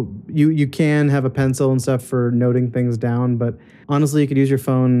no, you can have a pencil and stuff for noting things down, but honestly, you could use your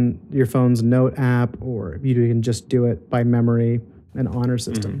phone's note app, or you can just do it by memory and honor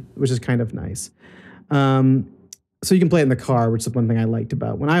system, which is kind of nice. So you can play it in the car, which is one thing I liked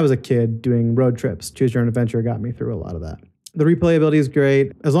about when I was a kid doing road trips. Choose Your Own Adventure got me through a lot of that. The replayability is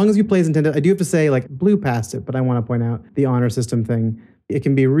great. As long as you play as intended. I do have to say, blew past it, but I want to point out the honor system thing. It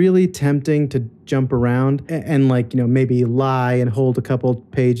can be really tempting to jump around and maybe lie and hold a couple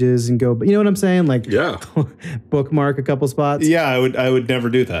pages and go, but you know what I'm saying? Bookmark a couple spots. Yeah, I would never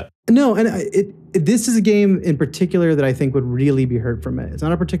do that. No, and this is a game in particular that I think would really be hurt from it. It's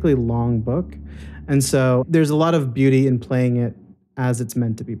not a particularly long book. And so there's a lot of beauty in playing it as it's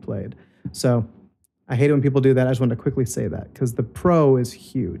meant to be played. So I hate it when people do that. I just want to quickly say that because the pro is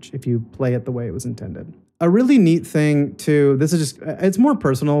huge if you play it the way it was intended. A really neat thing too, this is it's more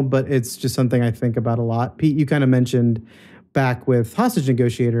personal, but it's just something I think about a lot. Pete, you kind of mentioned back with Hostage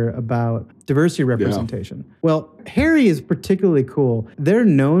Negotiator about diversity representation. Yeah. Well, Harry is particularly cool. They're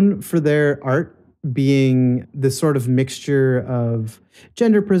known for their art being this sort of mixture of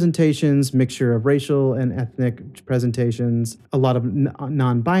gender presentations, mixture of racial and ethnic presentations, a lot of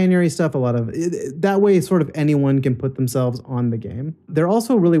non-binary stuff, a lot of that way sort of anyone can put themselves on the game. They're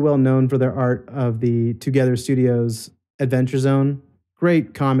also really well known for their art of the Together Studios Adventure Zone.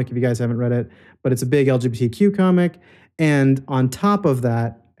 Great comic if you guys haven't read it, but it's a big LGBTQ comic. And on top of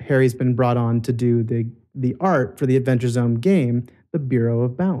that, Harry's been brought on to do the art for the Adventure Zone game, the Bureau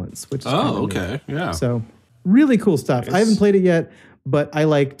of Balance, which is okay. Neat. Yeah. So really cool stuff. I haven't played it yet, but I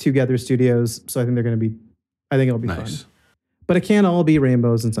like Together Studios, so I think it'll be fun. But it can't all be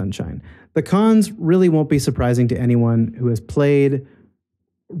rainbows and sunshine. The cons really won't be surprising to anyone who has played,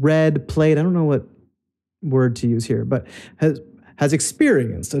 I don't know what word to use here, but has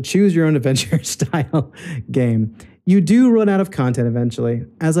experienced a choose your own adventure style game. You do run out of content eventually.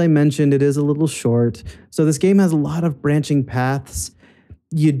 As I mentioned, it is a little short. So this game has a lot of branching paths.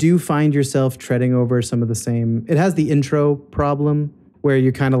 You do find yourself treading over some of the same. It has the intro problem where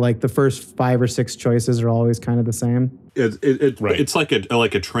you kind of like the first 5 or 6 choices are always kind of the same. It's like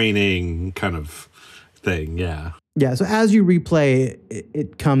a training kind of thing, yeah. Yeah, so as you replay,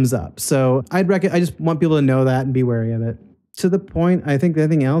 it comes up. So I just want people to know that and be wary of it. To the point, I think the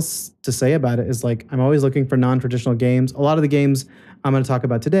thing else to say about it is like, I'm always looking for non-traditional games. A lot of the games I'm going to talk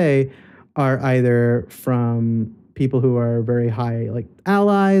about today are either from people who are very high, like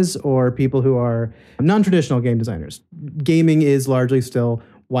allies, or people who are non-traditional game designers. Gaming is largely still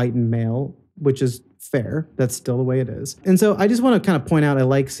white and male, which is fair. That's still the way it is. And so I just want to kind of point out, I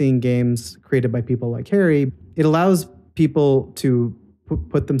like seeing games created by people like Harry. It allows people to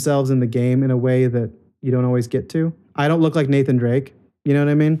put themselves in the game in a way that you don't always get to. I don't look like Nathan Drake. You know what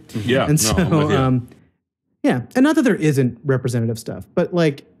I mean? Yeah. And so, yeah. And not that there isn't representative stuff, but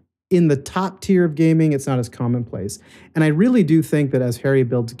like in the top tier of gaming, it's not as commonplace. And I really do think that as Harry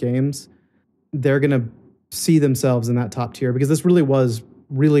builds games, they're going to see themselves in that top tier because this really was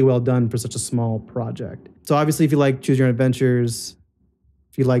really well done for such a small project. So obviously, if you like Choose Your Own Adventures,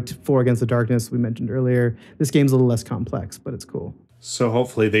 if you liked 4 Against the Darkness we mentioned earlier, this game's a little less complex, but it's cool. So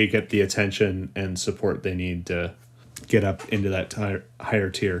hopefully they get the attention and support they need to get up into that higher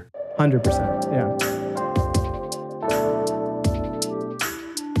tier. 100%, yeah.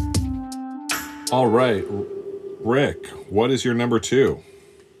 All right, Rick, what is your number 2?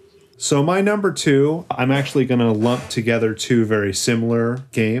 So my number 2, I'm actually going to lump together 2 very similar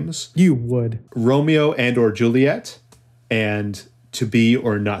games. You would. Romeo and or Juliet and To Be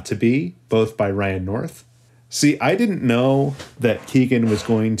or Not to Be, both by Ryan North. See, I didn't know that Keegan was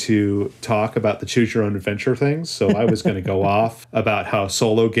going to talk about the choose your own adventure things, so I was going to go off about how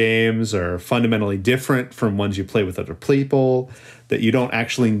solo games are fundamentally different from ones you play with other people, that you don't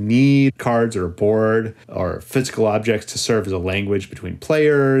actually need cards or a board or physical objects to serve as a language between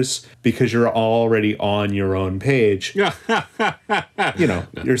players because you're already on your own page. You're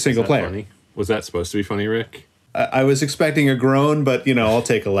a single player. Funny? Was that supposed to be funny, Rick? I was expecting a groan, but, I'll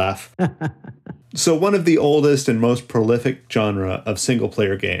take a laugh. So one of the oldest and most prolific genre of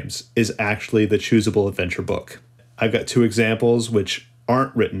single-player games is actually the choosable adventure book. I've got 2 examples which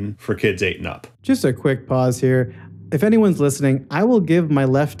aren't written for kids 8 and up. Just a quick pause here. If anyone's listening, I will give my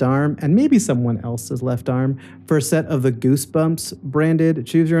left arm, and maybe someone else's left arm, for a set of the Goosebumps branded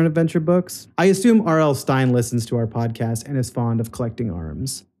Choose Your Own Adventure books. I assume R.L. Stine listens to our podcast and is fond of collecting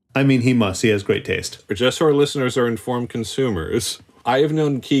arms. I mean, he must. He has great taste. Just so our listeners are informed consumers, I have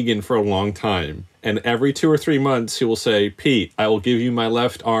known Keegan for a long time, and every 2 or 3 months he will say, Pete, I will give you my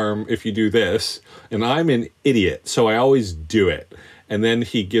left arm if you do this. And I'm an idiot, so I always do it. And then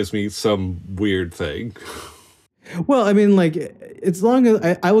he gives me some weird thing. Well, I mean, like, as long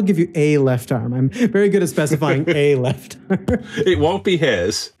as I will give you a left arm. I'm very good at specifying a left arm. It won't be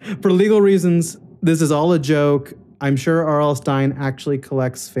his. For legal reasons, this is all a joke. I'm sure R.L. Stine actually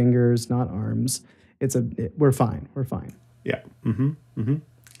collects fingers, not arms. We're fine. We're fine. Yeah.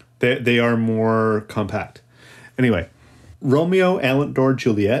 They are more compact. Anyway, Romeo and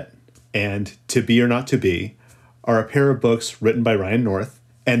Juliet and To Be or Not to Be are a pair of books written by Ryan North,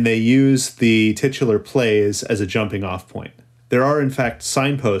 and they use the titular plays as a jumping off point. There are, in fact,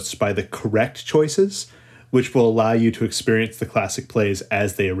 signposts by the correct choices, which will allow you to experience the classic plays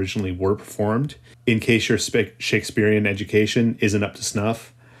as they originally were performed, in case your Shakespearean education isn't up to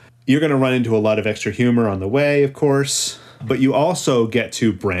snuff. You're going to run into a lot of extra humor on the way, of course, but you also get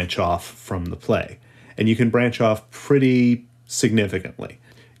to branch off from the play. And you can branch off pretty significantly.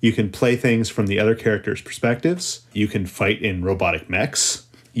 You can play things from the other characters' perspectives. You can fight in robotic mechs.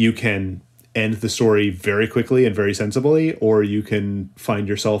 You can end the story very quickly and very sensibly, or you can find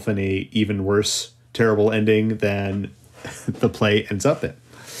yourself in a even worse, terrible ending than the play ends up in.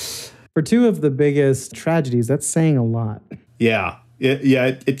 For 2 of the biggest tragedies, that's saying a lot. Yeah.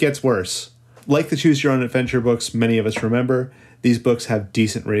 It gets worse. Like the Choose Your Own Adventure books many of us remember, these books have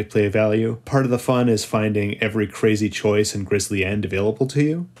decent replay value. Part of the fun is finding every crazy choice and grisly end available to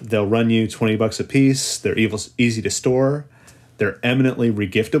you. They'll run you $20 a piece. They're easy to store. They're eminently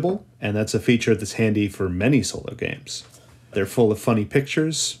regiftable, and that's a feature that's handy for many solo games. They're full of funny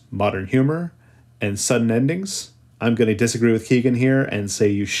pictures, modern humor, and sudden endings. I'm going to disagree with Keegan here and say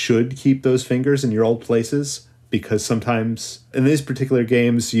you should keep those fingers in your old places, because sometimes in these particular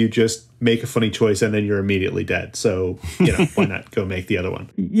games, you just make a funny choice and then you're immediately dead. So, why not go make the other one?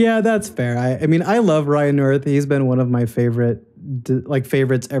 Yeah, that's fair. I mean, I love Ryan North. He's been one of my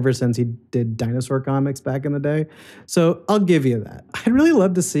favorites ever since he did dinosaur comics back in the day. So I'll give you that. I'd really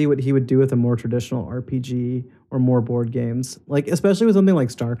love to see what he would do with a more traditional RPG or more board games, like especially with something like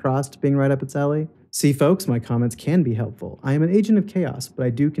Starcrossed being right up its alley. See, folks, my comments can be helpful. I am an agent of chaos, but I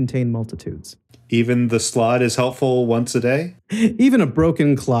do contain multitudes. Even the slot is helpful once a day? Even a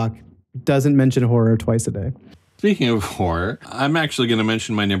broken clock doesn't mention horror twice a day. Speaking of horror, I'm actually going to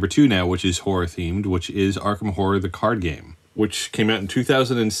mention my number 2 now, which is horror-themed, which is Arkham Horror, the card game, which came out in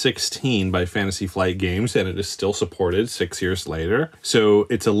 2016 by Fantasy Flight Games, and it is still supported 6 years later. So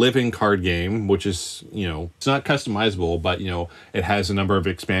it's a living card game, which is, it's not customizable, but, it has a number of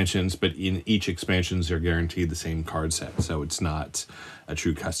expansions, but in each expansions, they're guaranteed the same card set. So it's not a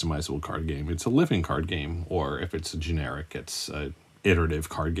true customizable card game. It's a living card game, or if it's a generic, it's a iterative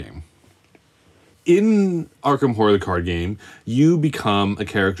card game. In Arkham Horror, the card game, you become a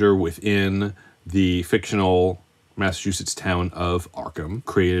character within the fictional Massachusetts town of Arkham,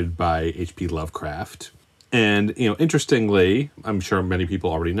 created by H.P. Lovecraft. And, interestingly, I'm sure many people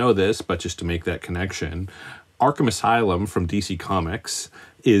already know this, but just to make that connection, Arkham Asylum from DC Comics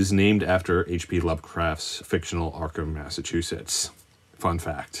is named after H.P. Lovecraft's fictional Arkham, Massachusetts. Fun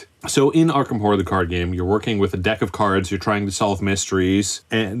fact. So in Arkham Horror, the card game, you're working with a deck of cards, you're trying to solve mysteries,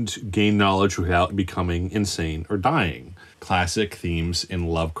 and gain knowledge without becoming insane or dying. Classic themes in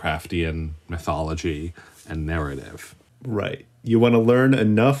Lovecraftian mythology and narrative. Right. You want to learn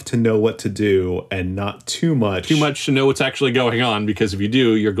enough to know what to do and not too much. Too much to know what's actually going on, because if you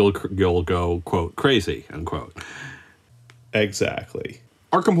do, you'll go, quote, crazy, unquote. Exactly.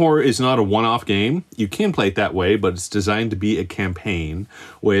 Arkham Horror is not a one-off game. You can play it that way, but it's designed to be a campaign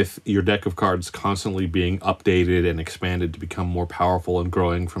with your deck of cards constantly being updated and expanded to become more powerful and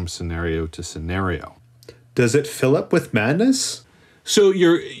growing from scenario to scenario. Does it fill up with madness? So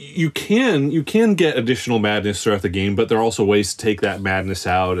you can get additional madness throughout the game, but there are also ways to take that madness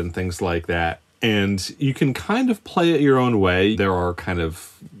out and things like that. And you can kind of play it your own way. There are kind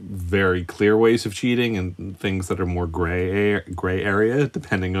of very clear ways of cheating and things that are more gray area,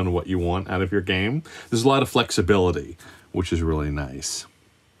 depending on what you want out of your game. There's a lot of flexibility, which is really nice.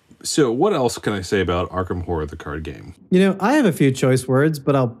 So what else can I say about Arkham Horror, the card game? I have a few choice words,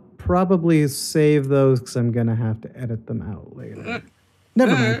 but I'll probably save those because I'm going to have to edit them out later.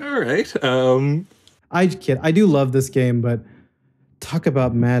 Never mind. All right. I kid. I do love this game, but talk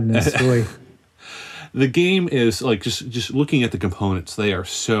about madness, boy. The game is like just looking at the components. They are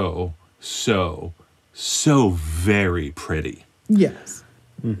so very pretty. Yes.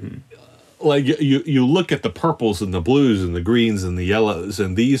 Mm-hmm. Like you look at the purples and the blues and the greens and the yellows,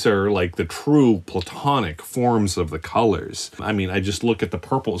 and these are like the true platonic forms of the colors. I mean, I just look at the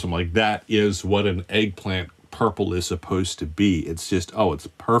purples. I'm like, that is what an eggplant purple is supposed to be. It's just, it's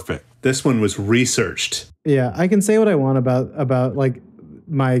perfect. This one was researched. Yeah, I can say what I want about like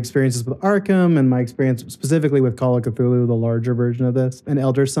my experiences with Arkham and my experience specifically with Call of Cthulhu, the larger version of this, and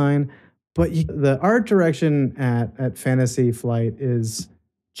Elder Sign. But the art direction at Fantasy Flight is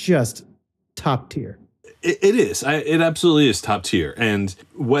just top tier. It is. It absolutely is top tier. And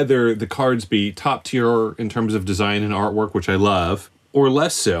whether the cards be top tier in terms of design and artwork, which I love, or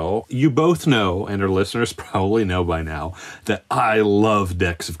less so, you both know, and our listeners probably know by now, that I love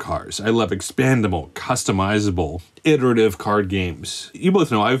decks of cards. I love expandable, customizable, iterative card games. You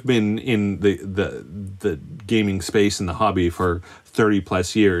both know I've been in the gaming space and the hobby for 30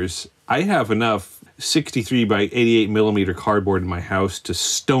 plus years. I have enough 63 by 88 millimeter cardboard in my house to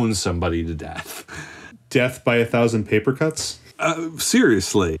stone somebody to death. Death by 1,000 paper cuts?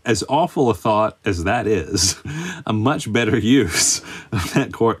 Seriously, as awful a thought as that is, a much better use of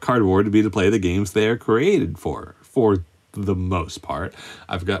that cardboard to be to play the games they are created for the most part.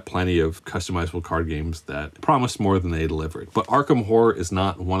 I've got plenty of customizable card games that promise more than they delivered, but Arkham Horror is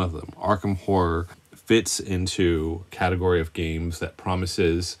not one of them. Arkham Horror fits into a category of games that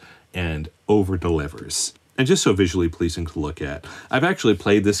promises and over-delivers. And just so visually pleasing to look at. I've actually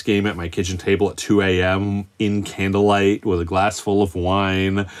played this game at my kitchen table at 2 a.m. in candlelight with a glass full of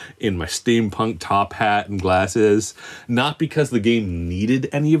wine, in my steampunk top hat and glasses. Not because the game needed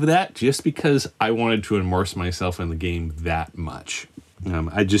any of that, just because I wanted to immerse myself in the game that much.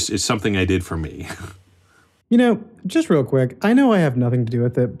 It's something I did for me. Just real quick, I know I have nothing to do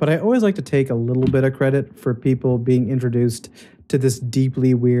with it, but I always like to take a little bit of credit for people being introduced to this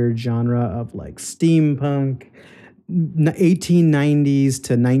deeply weird genre of like steampunk, 1890s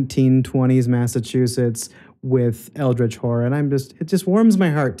to 1920s Massachusetts with eldritch horror. And it just warms my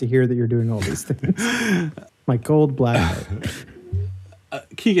heart to hear that you're doing all these things. My cold black heart.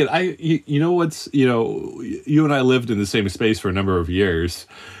 Keegan, you and I lived in the same space for a number of years,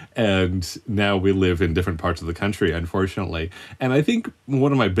 and now we live in different parts of the country, unfortunately. And I think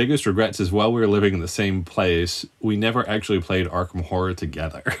one of my biggest regrets is while we were living in the same place, we never actually played Arkham Horror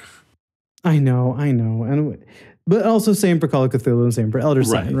together. I know, and but also same for Call of Cthulhu and same for Elder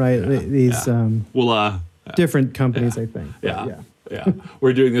Sign, right? Yeah, These well, different companies, I think. Yeah.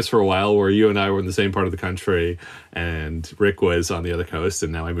 We're doing this for a while where you and I were in the same part of the country and Rick was on the other coast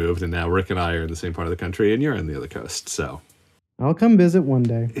and now I moved and now Rick and I are in the same part of the country and you're on the other coast. So I'll come visit one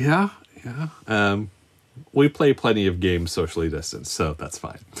day. yeah. We play plenty of games socially distanced, so that's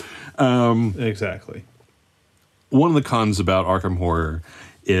fine. Exactly. One of the cons about Arkham Horror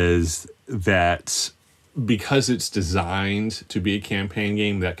is that because it's designed to be a campaign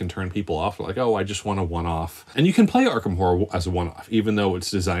game that can turn people off, like, oh, I just want a one-off. And you can play Arkham Horror as a one-off, even though it's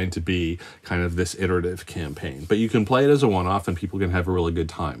designed to be kind of this iterative campaign. But you can play it as a one-off and people can have a really good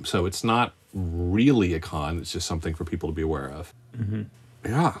time. So it's not really a con, it's just something for people to be aware of. Mm-hmm.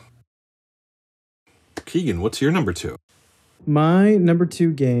 Yeah. Keegan, what's your number 2? My number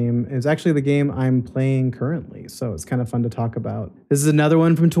 2 game is actually the game I'm playing currently, so it's kind of fun to talk about. This is another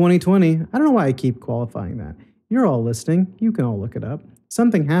one from 2020. I don't know why I keep qualifying that. You're all listening. You can all look it up.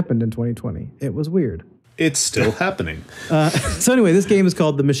 Something happened in 2020. It was weird. It's still happening. So anyway, this game is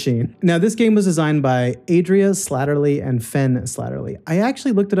called The Machine. Now, this game was designed by Adria Slattery and Fen Slattery. I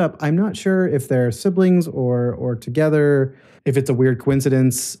actually looked it up. I'm not sure if they're siblings or together, if it's a weird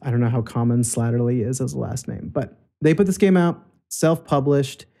coincidence. I don't know how common Slattery is as a last name, but they put this game out,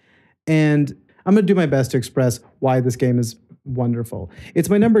 self-published, and I'm going to do my best to express why this game is wonderful. It's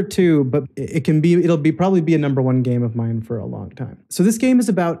my number 2, but it'll probably be a number 1 game of mine for a long time. So this game is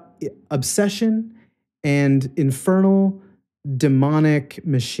about obsession and infernal demonic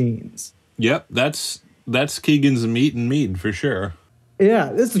machines. Yep, that's Keegan's meat and mead for sure.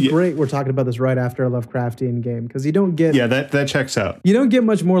 Yeah, this is great. We're talking about this right after a Lovecraftian game because you don't get... Yeah, that checks out. You don't get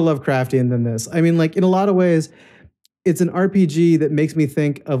much more Lovecraftian than this. I mean, like, in a lot of ways, it's an RPG that makes me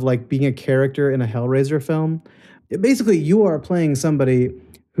think of like being a character in a Hellraiser film. Basically, you are playing somebody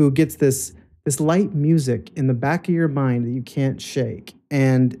who gets this light music in the back of your mind that you can't shake.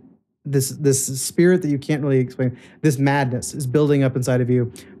 And this spirit that you can't really explain, this madness is building up inside of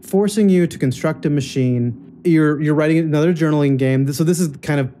you, forcing you to construct a machine. You're writing another journaling game. So this is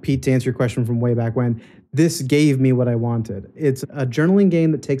kind of, Pete, to answer your question from way back when, this gave me what I wanted. It's a journaling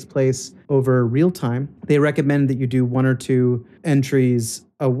game that takes place over real time. They recommend that you do 1 or 2 entries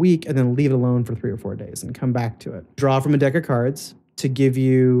a week and then leave it alone for 3 or 4 days and come back to it. Draw from a deck of cards to give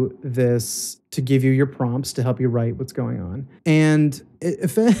you your prompts to help you write what's going on. And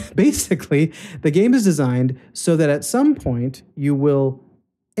basically, the game is designed so that at some point you will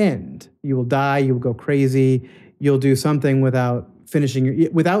end. You will die, you will go crazy, you'll do something without finishing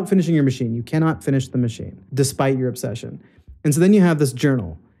your machine. You cannot finish the machine, despite your obsession. And so then you have this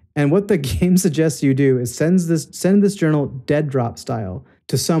journal. And what the game suggests you do is send this journal dead drop style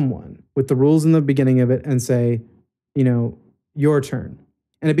to someone with the rules in the beginning of it and say, your turn.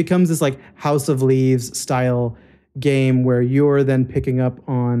 And it becomes this like House of Leaves style game where you're then picking up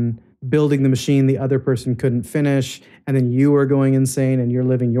on building the machine the other person couldn't finish, and then you are going insane and you're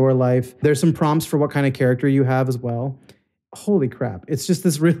living your life. There's some prompts for what kind of character you have as well. Holy crap. It's just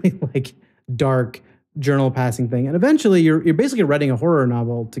this really like dark journal passing thing. And eventually you're basically writing a horror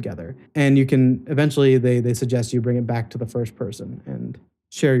novel together. And you can eventually they suggest you bring it back to the first person and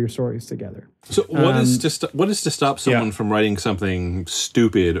share your stories together. So what is to stop someone from writing something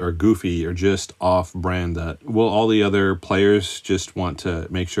stupid or goofy or just off brand? That will all the other players just want to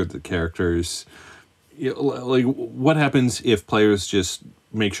make sure that the characters, like what happens if players just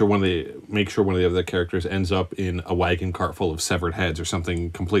make sure one of the other characters ends up in a wagon cart full of severed heads or something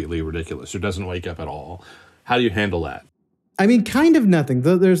completely ridiculous or doesn't wake up at all? How do you handle that? I mean, kind of nothing.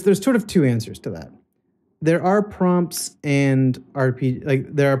 There's sort of 2 answers to that. There are prompts and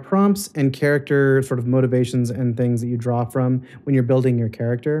there are prompts and character sort of motivations and things that you draw from when you're building your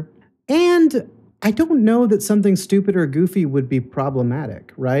character. And I don't know that something stupid or goofy would be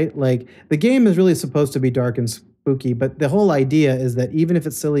problematic, right? Like, the game is really supposed to be dark and spooky, but the whole idea is that even if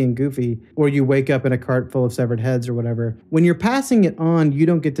it's silly and goofy, or you wake up in a cart full of severed heads or whatever, when you're passing it on, you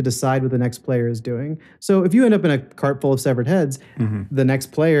don't get to decide what the next player is doing. So if you end up in a cart full of severed heads, the next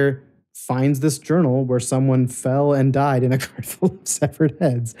player finds this journal where someone fell and died in a cart full of severed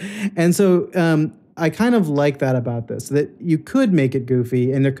heads. And so I kind of like that about this, that you could make it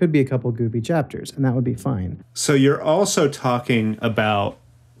goofy and there could be a couple goofy chapters and that would be fine. So you're also talking about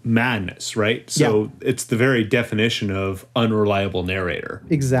madness, right? So it's the very definition of unreliable narrator.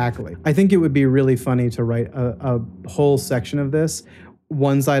 Exactly. I think it would be really funny to write a whole section of this.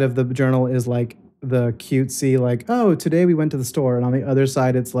 One side of the journal is like the cutesy, like, oh, today we went to the store. And on the other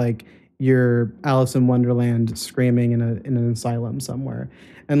side, it's like you're Alice in Wonderland screaming in an asylum somewhere.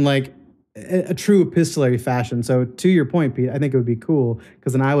 And like, a true epistolary fashion. So to your point, Pete, I think it would be cool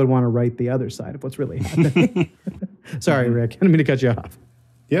because then I would want to write the other side of what's really happening. Sorry, Rick. I didn't mean to cut you off.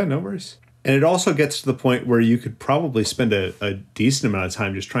 Yeah, no worries. And it also gets to the point where you could probably spend a decent amount of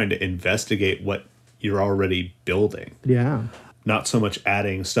time just trying to investigate what you're already building. Yeah. Not so much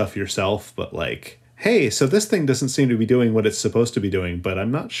adding stuff yourself, but like, hey, so this thing doesn't seem to be doing what it's supposed to be doing, but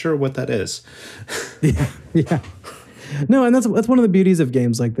I'm not sure what that is. Yeah. No, and that's one of the beauties of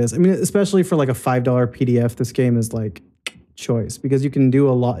games like this. I mean, especially for like a $5 PDF, this game is like choice because you can do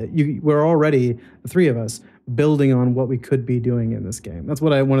a lot. We're already, the three of us, building on what we could be doing in this game. That's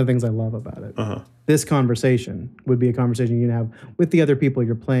one of the things I love about it. This conversation would be a conversation you can have with the other people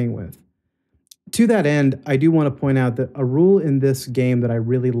you're playing with. To that end, I do want to point out that a rule in this game that I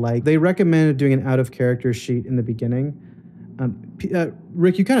really like, they recommended doing an out-of-character sheet in the beginning.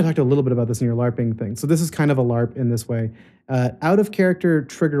 Rick, you kind of talked a little bit about this in your LARPing thing. So this is kind of a LARP in this way. Out-of-character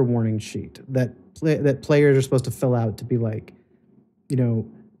trigger warning sheet that players are supposed to fill out to be like,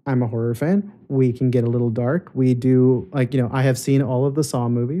 I'm a horror fan. We can get a little dark. We do, I have seen all of the Saw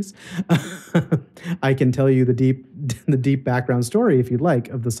movies. I can tell you the deep background story, if you'd like,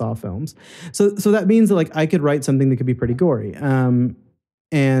 of the Saw films. So that means that I could write something that could be pretty gory.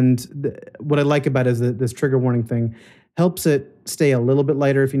 What I like about it is that this trigger warning thing helps it stay a little bit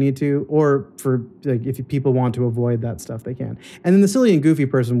lighter if you need to, or for if people want to avoid that stuff, they can. And then the silly and goofy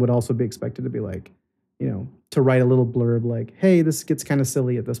person would also be expected to be to write a little blurb like, hey, this gets kind of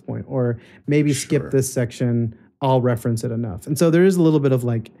silly at this point, or maybe skip this section, I'll reference it enough. And so there is a little bit of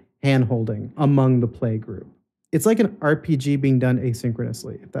hand-holding among the play group. It's like an RPG being done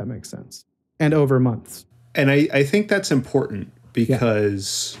asynchronously, if that makes sense, and over months. And I think that's important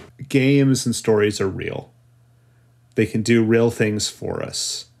because games and stories are real. They can do real things for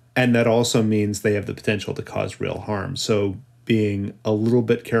us. And that also means they have the potential to cause real harm. So being a little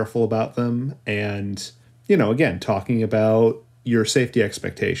bit careful about them and, again, talking about your safety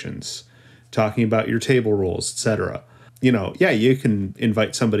expectations, talking about your table rules, etc. You can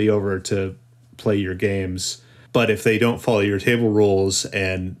invite somebody over to play your games, but if they don't follow your table rules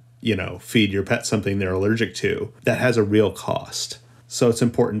and, feed your pet something they're allergic to, that has a real cost. So it's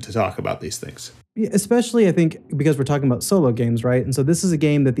important to talk about these things. Yeah, especially, I think, because we're talking about solo games, right? And so this is a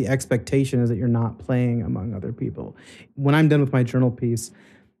game that the expectation is that you're not playing among other people. When I'm done with my journal piece,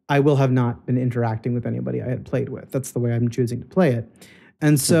 I will have not been interacting with anybody I had played with. That's the way I'm choosing to play it.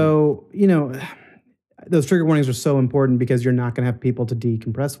 And so, those trigger warnings are so important because you're not going to have people to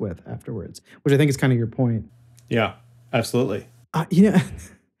decompress with afterwards, which I think is kind of your point. Yeah, absolutely.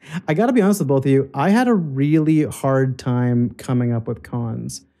 I got to be honest with both of you. I had a really hard time coming up with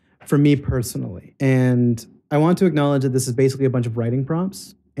cons for me personally. And I want to acknowledge that this is basically a bunch of writing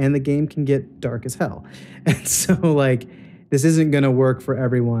prompts and the game can get dark as hell. And so this isn't going to work for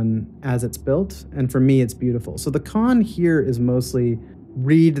everyone as it's built. And for me, it's beautiful. So the con here is mostly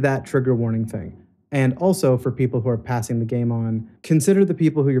read that trigger warning thing. And also for people who are passing the game on, consider the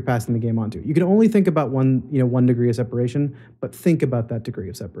people who you're passing the game on to. You can only think about one degree of separation, but think about that degree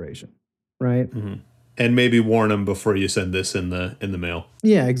of separation, right? Mm-hmm. And maybe warn them before you send this in the mail.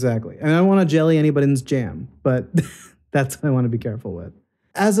 Yeah, exactly. And I don't want to jelly anybody's jam, but that's what I want to be careful with.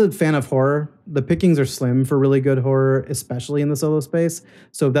 As a fan of horror, the pickings are slim for really good horror, especially in the solo space.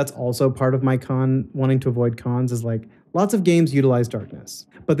 So that's also part of my con, wanting to avoid cons, is lots of games utilize darkness,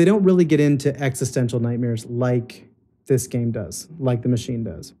 but they don't really get into existential nightmares like this game does, like The Machine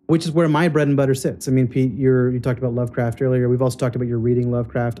does, which is where my bread and butter sits. I mean, Pete, you talked about Lovecraft earlier. We've also talked about your reading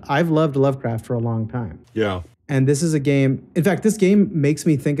Lovecraft. I've loved Lovecraft for a long time. Yeah. And this is a game, in fact, this game makes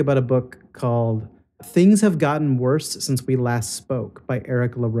me think about a book called Things Have Gotten Worse Since We Last Spoke by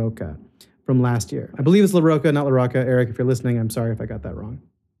Eric LaRocca from last year. I believe it's LaRocca, not LaRocca. Eric, if you're listening, I'm sorry if I got that wrong.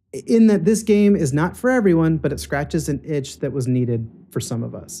 In that this game is not for everyone, but it scratches an itch that was needed for some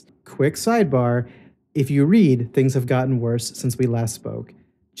of us. Quick sidebar, if you read Things Have Gotten Worse Since We Last Spoke,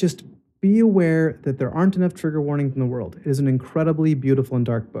 just be aware that there aren't enough trigger warnings in the world. It is an incredibly beautiful and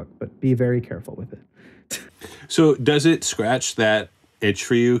dark book, but be very careful with it. So does it scratch that itch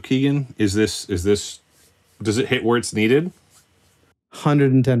for you, Keegan? Does it hit where it's needed?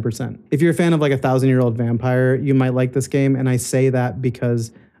 110%. If you're a fan of 1,000-year-old vampire, you might like this game. And I say that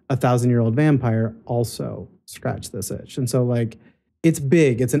because a 1,000-year-old vampire also scratched this itch. And so it's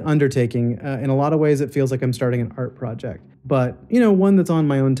big. It's an undertaking. In a lot of ways, it feels like I'm starting an art project, but one that's on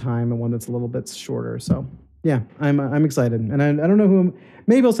my own time and one that's a little bit shorter. So yeah, I'm excited. And I don't know who.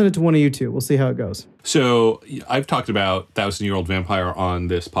 Maybe I'll send it to one of you two. We'll see how it goes. So I've talked about 1,000-Year-Old Vampire on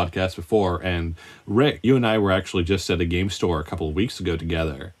this podcast before, and Rick, you and I were actually just at a game store a couple of weeks ago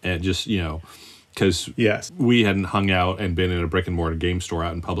together, and just because Yes. we hadn't hung out and been in a brick and mortar game store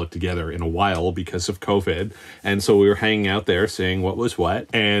out in public together in a while because of COVID. And so we were hanging out there saying what was what.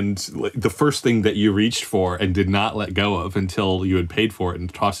 And the first thing that you reached for and did not let go of until you had paid for it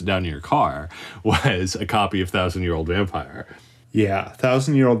and tossed it down in your car was a copy of 1,000-Year-Old Vampire. Yeah,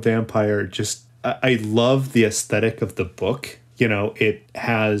 1,000-Year-Old Vampire, just, I love the aesthetic of the book. You know, it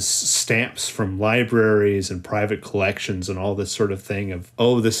has stamps from libraries and private collections and all this sort of thing of,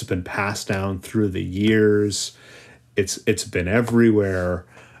 oh, this has been passed down through the years. It's been everywhere.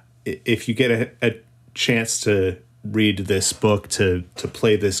 If you get a chance to read this book, to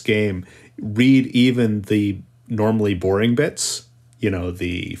play this game, read even the normally boring bits, you know,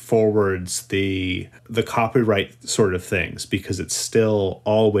 the forwards, the copyright sort of things, because it still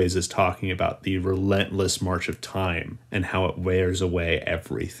always is talking about the relentless march of time and how it wears away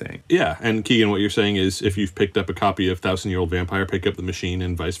everything. Yeah, and Keegan, what you're saying is if you've picked up a copy of 1,000-Year-Old Vampire, pick up the machine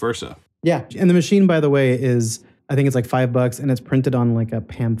and vice versa. Yeah, and the machine, by the way, is, I think it's like $5, and it's printed on like a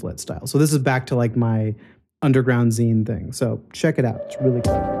pamphlet style. So this is back to like my underground zine thing. So check it out. It's really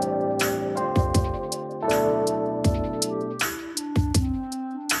cool.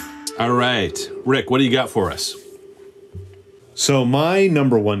 All right. Rick, what do you got for us? So my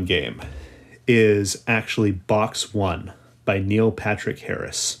number one game is actually Box One by Neil Patrick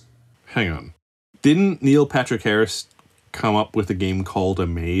Harris. Hang on. Didn't Neil Patrick Harris come up with a game called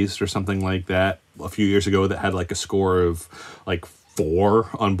Amazed or something like that a few years ago that had like a score of like 4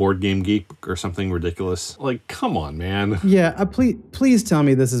 on Board Game Geek or something ridiculous? Like, come on, man. Yeah, please tell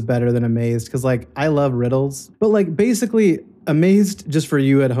me this is better than Amazed, because like I love riddles, but like basically Amazed, just for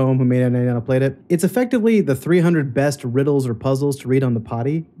you at home who may not have played it, it's effectively the 300 best riddles or puzzles to read on the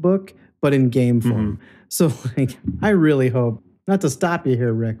potty book, but in game form. So like, I really hope, not to stop you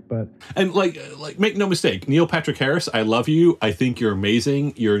here, Rick, but... And like make no mistake, Neil Patrick Harris, I love you. I think you're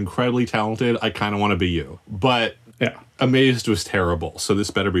amazing. You're incredibly talented. I kind of want to be you. But yeah, Amazed was terrible, so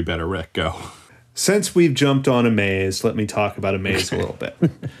this better be better. Rick, go. Since we've jumped on Amazed, let me talk about Amazed a little bit.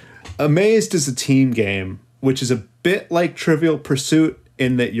 Amazed is a team game, which is a bit like Trivial Pursuit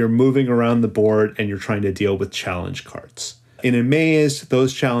in that you're moving around the board and you're trying to deal with challenge cards. In Amazed,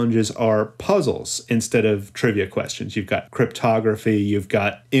 those challenges are puzzles instead of trivia questions. You've got cryptography, you've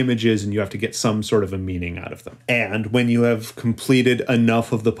got images, and you have to get some sort of a meaning out of them. And when you have completed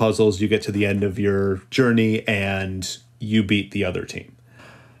enough of the puzzles, you get to the end of your journey and you beat the other team.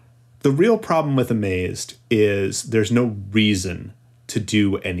 The real problem with Amazed is there's no reason to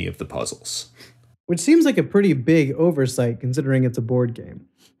do any of the puzzles. Which seems like a pretty big oversight considering it's a board game.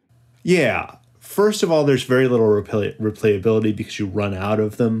 Yeah. First of all, there's very little replayability because you run out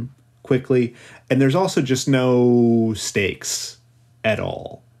of them quickly. And there's also just no stakes at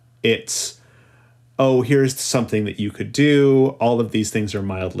all. It's, oh, here's something that you could do. All of these things are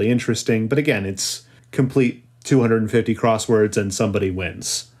mildly interesting. But again, it's complete 250 crosswords and somebody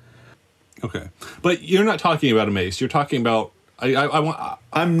wins. Okay. But you're not talking about Amazed. You're talking about...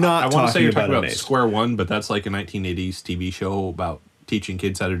 I'm not I want to say you're talking about Amazed. Square One, but that's like a 1980s TV show about teaching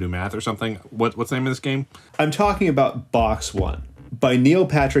kids how to do math or something. What's the name of this game? I'm talking about Box One by Neil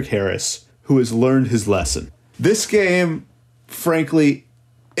Patrick Harris, who has learned his lesson. This game, frankly,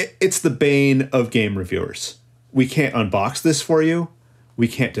 it's the bane of game reviewers. We can't unbox this for you. We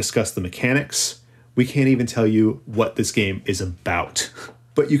can't discuss the mechanics. We can't even tell you what this game is about.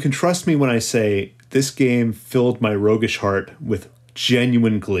 But you can trust me when I say this game filled my roguish heart with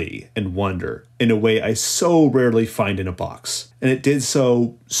genuine glee and wonder in a way I so rarely find in a box. And it did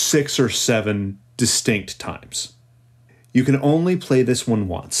so 6 or 7 distinct times. You can only play this one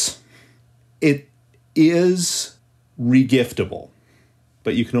once. It is regiftable,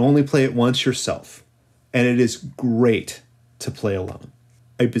 but you can only play it once yourself. And it is great to play alone.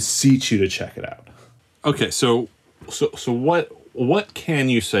 I beseech you to check it out. Okay, so what can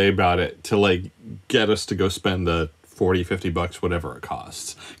you say about it to like get us to go spend the $40-50 whatever it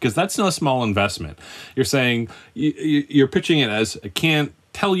costs? Because that's no small investment. You're saying you're pitching it as I can't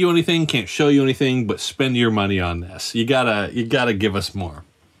tell you anything, can't show you anything, but spend your money on this. You gotta give us more.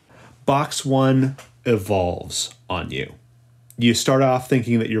 Box One evolves on you. You start off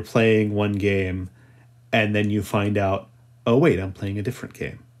thinking that you're playing one game, and then you find out, oh wait, I'm playing a different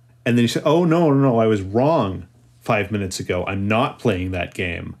game. And then you say, oh no, I was wrong 5 minutes ago. I'm not playing that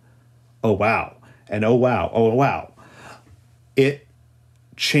game. Oh wow. And oh wow. It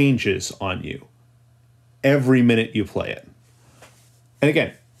changes on you every minute you play it. And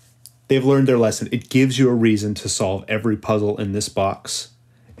again, they've learned their lesson. It gives you a reason to solve every puzzle in this box.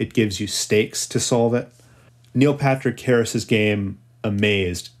 It gives you stakes to solve it. Neil Patrick Harris's game,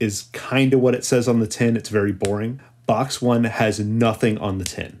 Amazed, is kind of what it says on the tin. It's very boring. Box One has nothing on the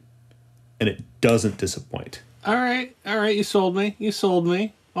tin. and it doesn't disappoint. All right. You sold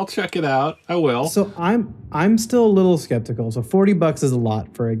me. I'll check it out. I will. So I'm still a little skeptical. So $40 is a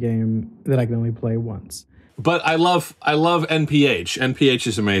lot for a game that I can only play once. But I love NPH. NPH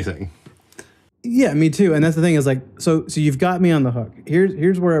is amazing. Yeah, me too. And that's the thing is like, so you've got me on the hook.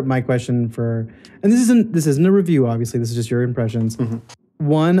 Here's where my question and this isn't a review, obviously. This is just your impressions. Mm-hmm.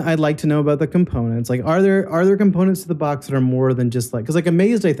 One, I'd like to know about the components. Like, are there components to the box that are more than just like, because like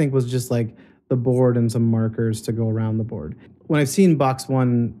Amazed, I think was just like the board and some markers to go around the board. When I've seen box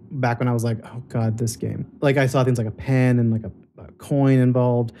one back when I was like, oh God, this game. Like I saw things like a pen and like a coin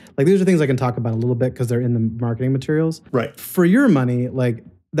involved. Like these are things I can talk about a little bit because they're in the marketing materials. Right. For your money, like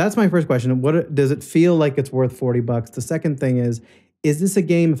that's my first question. What does it feel like it's worth $40? The second thing is this a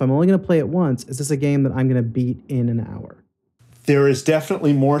game, if I'm only going to play it once, is this a game that I'm going to beat in an hour? There is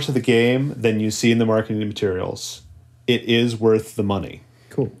definitely more to the game than you see in the marketing materials. It is worth the money.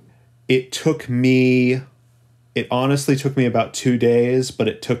 Cool. It honestly took me about 2 days, but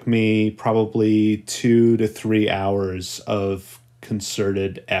it took me probably 2 to 3 hours of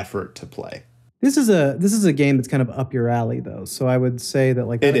concerted effort to play. This is a game that's kind of up your alley, though. So I would say that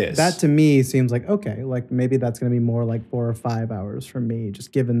like it is. That to me seems like okay, like maybe that's going to be more like 4 or 5 hours for me,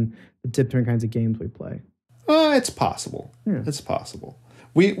 just given the different kinds of games we play. It's possible. Yeah. It's possible.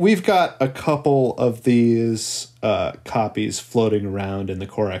 We've got a couple of these copies floating around in the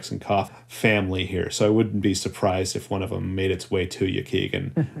Corax and Koff family here, so I wouldn't be surprised if one of them made its way to you,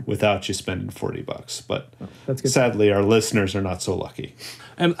 Keegan, without you spending $40. But that's good. Sadly, our listeners are not so lucky.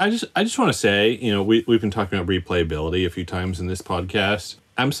 And I just want to say, we've been talking about replayability a few times in this podcast.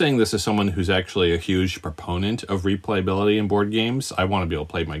 I'm saying this as someone who's actually a huge proponent of replayability in board games. I want to be able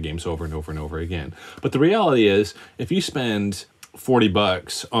to play my games over and over and over again. But the reality is, if you spend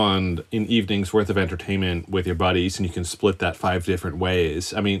 $40 on an evening's worth of entertainment with your buddies and you can split that 5 different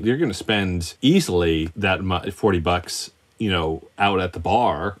ways, I mean, you're going to spend easily that $40 out at the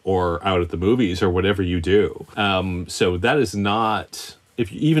bar or out at the movies or whatever you do. So that is not,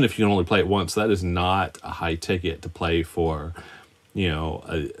 even if you can only play it once, that is not a high ticket to play for,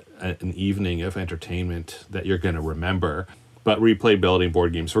 an evening of entertainment that you're going to remember. But replayability in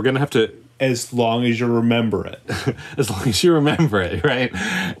board games, we're going to have to... As long as you remember it. As long as you remember it, right?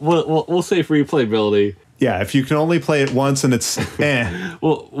 We'll save replayability. Yeah, if you can only play it once and it's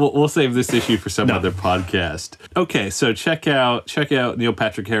We'll save this issue for some other podcast. Okay, so check out Neil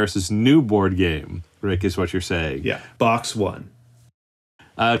Patrick Harris's new board game, Rick, is what you're saying. Yeah, box 1.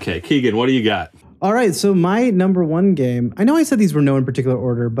 Okay, Keegan, what do you got? All right, so my number 1 game, I know I said these were no in particular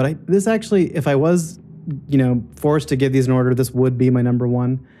order, but this actually, if I was, forced to give these in order, this would be my number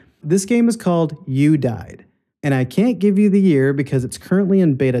 1. This game is called You Died, and I can't give you the year because it's currently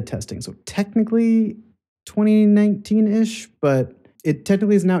in beta testing. So technically 2019-ish, but it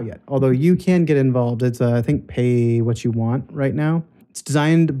technically isn't out yet, although you can get involved. It's, I think, pay what you want right now. It's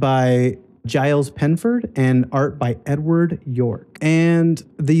designed by Giles Penfold and art by Edward York. And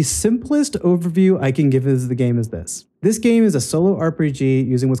the simplest overview I can give of the game is this. This game is a solo RPG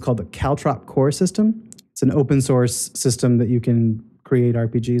using what's called the Caltrop core system. It's an open source system that you can create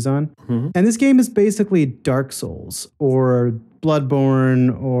RPGs on. Mm-hmm. And this game is basically Dark Souls or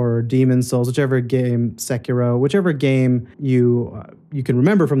Bloodborne or Demon Souls, whichever game, Sekiro, whichever game you can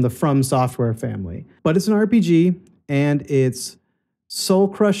remember from the From Software family. But it's an RPG and it's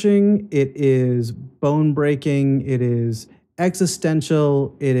soul-crushing, it is bone-breaking, it is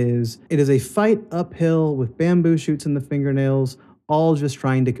existential, it is a fight uphill with bamboo shoots in the fingernails, all just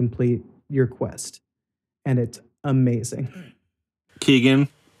trying to complete your quest. And it's amazing. Keegan,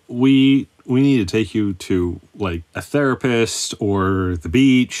 we need to take you to like a therapist or the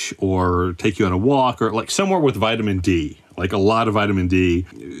beach or take you on a walk or like somewhere with vitamin D, like a lot of vitamin D,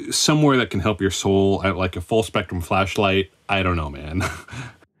 somewhere that can help your soul, like a full spectrum flashlight. I don't know, man.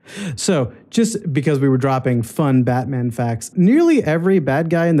 So just because we were dropping fun Batman facts, nearly every bad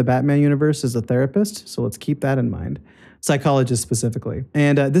guy in the Batman universe is a therapist. So let's keep that in mind. Psychologist specifically.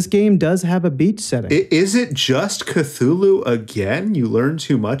 And this game does have a beach setting. Is it just Cthulhu again? You learn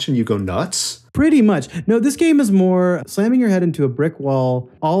too much and you go nuts? Pretty much. No, this game is more slamming your head into a brick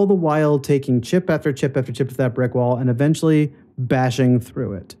wall, all the while taking chip after chip after chip of that brick wall and eventually bashing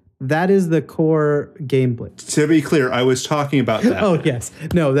through it. That is the core gameplay. To be clear, I was talking about that. Oh, yes.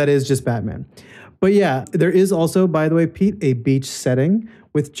 No, that is just Batman. But yeah, there is also, by the way, Pete, a beach setting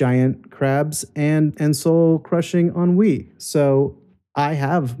with giant crabs and soul-crushing ennui. So I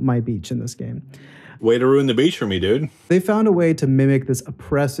have my beach in this game. Way to ruin the beach for me, dude. They found a way to mimic this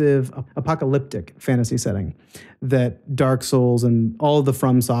oppressive, apocalyptic fantasy setting that Dark Souls and all of the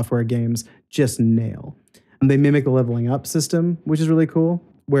From Software games just nail. And they mimic the leveling up system, which is really cool.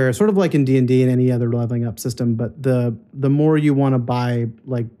 where sort of like in D&D and any other leveling up system, but the more you want to buy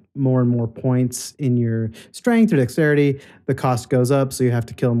like more and more points in your strength or dexterity, the cost goes up, so you have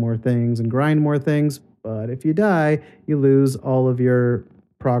to kill more things and grind more things. But if you die, you lose all of your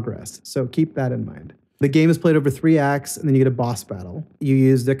progress. So keep that in mind. The game is played over 3 acts, and then you get a boss battle. You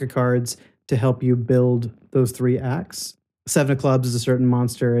use deck of cards to help you build those 3 acts. 7 of clubs is a certain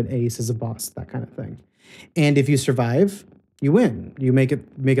monster, and ace is a boss, that kind of thing. And if you survive, you win. You make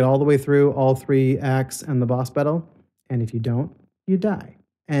it all the way through all 3 acts and the boss battle. And if you don't, you die.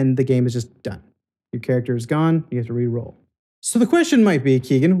 And the game is just done. Your character is gone. You have to re-roll. So the question might be,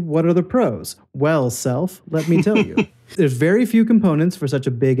 Keegan, what are the pros? Well, self, let me tell you. There's very few components for such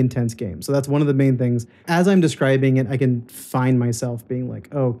a big, intense game. So that's one of the main things. As I'm describing it, I can find myself being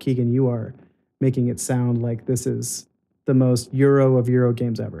like, oh, Keegan, you are making it sound like this is the most Euro of Euro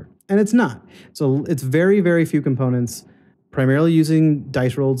games ever. And it's not. So it's very, very few components, primarily using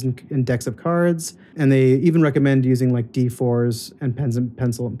dice rolls and decks of cards. And they even recommend using like D4s and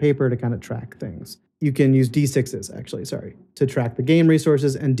pencil and paper to kind of track things. You can use D6s, actually, to track the game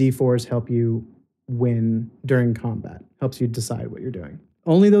resources, and D4s help you win during combat, helps you decide what you're doing.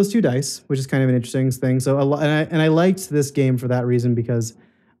 Only those 2 dice, which is kind of an interesting thing. So, I liked this game for that reason, because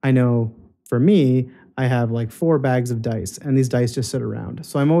I know for me, I have like 4 bags of dice, and these dice just sit around.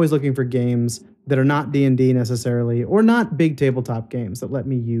 So I'm always looking for games that are not D&D necessarily, or not big tabletop games that let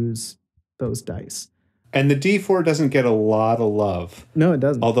me use those dice. And the D4 doesn't get a lot of love. No, it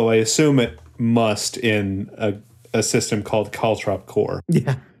doesn't. Although I assume it must in a system called Caltrop Core.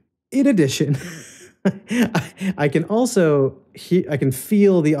 Yeah. In addition, I can also I can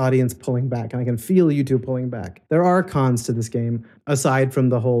feel the audience pulling back, and I can feel you two pulling back. There are cons to this game, aside from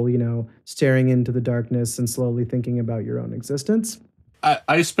the whole, staring into the darkness and slowly thinking about your own existence.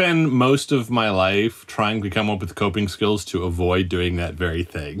 I spend most of my life trying to come up with coping skills to avoid doing that very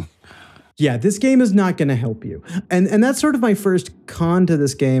thing. Yeah, this game is not going to help you. And that's sort of my first con to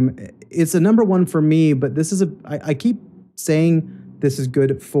this game. It's a number 1 for me, but this is I keep saying this is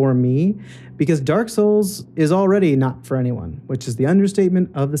good for me because Dark Souls is already not for anyone, which is the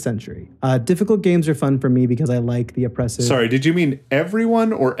understatement of the century. Difficult games are fun for me because I like the oppressive. Sorry, did you mean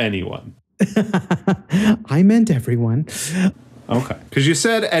everyone or anyone? I meant everyone. Okay. Because you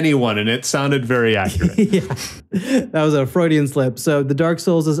said anyone, and it sounded very accurate. Yeah, that was a Freudian slip. So the Dark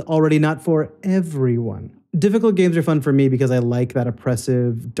Souls is already not for everyone. Difficult games are fun for me because I like that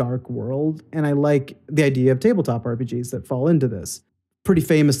oppressive, dark world, and I like the idea of tabletop RPGs that fall into this. Pretty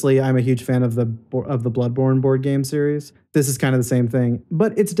famously, I'm a huge fan of the Bloodborne board game series. This is kind of the same thing,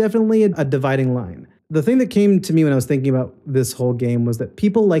 but it's definitely a dividing line. The thing that came to me when I was thinking about this whole game was that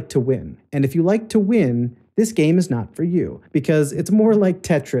people like to win. And if you like to win, this game is not for you because it's more like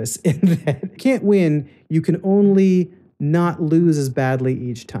Tetris in that you can't win, you can only not lose as badly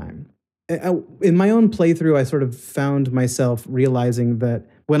each time. In my own playthrough, I sort of found myself realizing that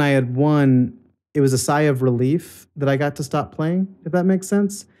when I had won, it was a sigh of relief that I got to stop playing, if that makes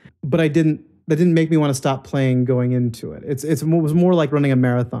sense. But that didn't make me want to stop playing going into it. It was more like running a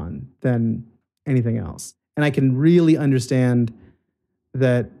marathon than anything else. And I can really understand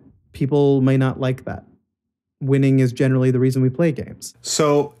that people may not like that. Winning is generally the reason we play games.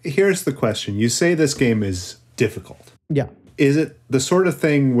 So here's the question. You say this game is difficult. Yeah. Is it the sort of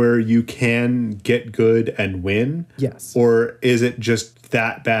thing where you can get good and win? Yes. Or is it just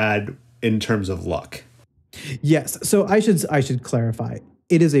that bad in terms of luck? Yes. So I should clarify.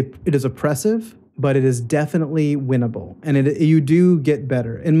 It is oppressive, but it is definitely winnable. And you do get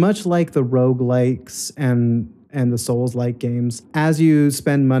better. And much like the roguelikes and the Souls-like games, as you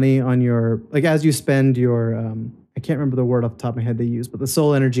spend money on your I can't remember the word off the top of my head they use, but the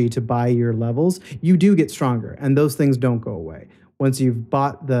soul energy to buy your levels, you do get stronger, and those things don't go away. Once you've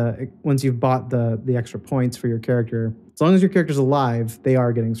bought the extra points for your character, as long as your character's alive, they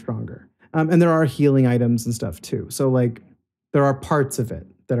are getting stronger. And there are healing items and stuff too. So like there are parts of it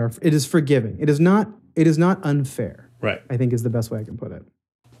it is forgiving. It is not unfair. Right. I think is the best way I can put it.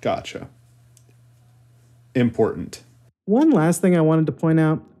 Gotcha. Important. One last thing I wanted to point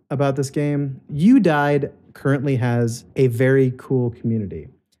out about this game, You Died currently has a very cool community.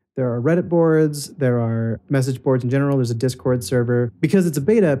 There are Reddit boards, there are message boards in general, there's a Discord server. Because it's a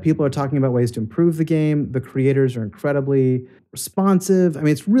beta, people are talking about ways to improve the game. The creators are incredibly responsive. I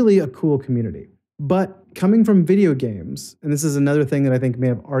mean, it's really a cool community. But coming from video games, and this is another thing that I think may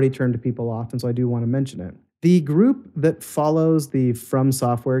have already turned people off, and so I do want to mention it. The group that follows the From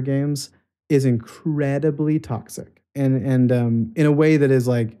Software games is incredibly toxic. And in a way that is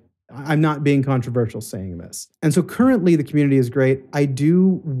like, I'm not being controversial saying this. And so currently the community is great. I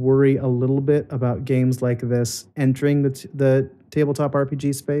do worry a little bit about games like this entering the tabletop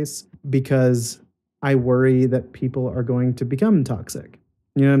RPG space because I worry that people are going to become toxic.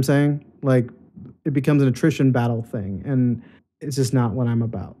 You know what I'm saying? Like it becomes an attrition battle thing, and it's just not what I'm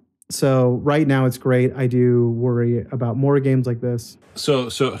about. So right now it's great. I do worry about more games like this. So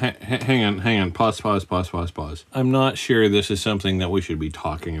hang on. Pause. I'm not sure this is something that we should be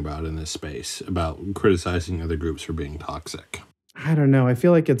talking about in this space, about criticizing other groups for being toxic. I don't know. I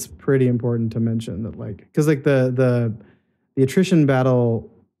feel like it's pretty important to mention that, like, because like the attrition battle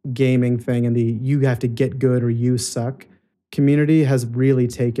gaming thing and the you have to get good or you suck community has really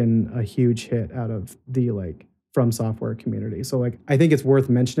taken a huge hit out of the like From Software community. So like I think it's worth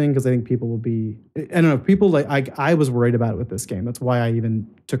mentioning because I think people will be, I don't know, people like I was worried about it with this game. That's why I even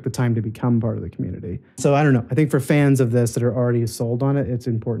took the time to become part of the community. So I don't know. I think for fans of this that are already sold on it, it's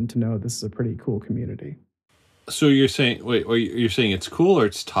important to know this is a pretty cool community. So you're saying, you're saying it's cool or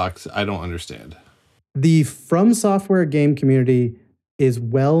it's toxic? I don't understand. The From Software game community is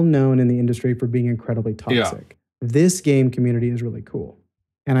well known in the industry for being incredibly toxic. Yeah. This game community is really cool.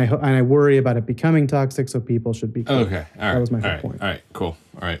 And I worry about it becoming toxic, so people should be cool. Okay, all right. That was my whole point. All right, cool.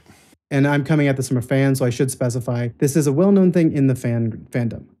 All right. And I'm coming at this from a fan, so I should specify this is a well-known thing in the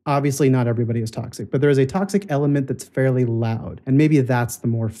fandom. Obviously, not everybody is toxic, but there is a toxic element that's fairly loud, and maybe that's the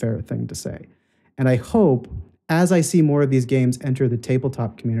more fair thing to say. And I hope, as I see more of these games enter the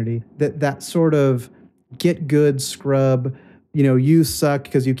tabletop community, that sort of get good scrub, you know, you suck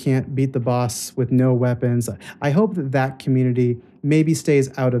because you can't beat the boss with no weapons. I hope that community maybe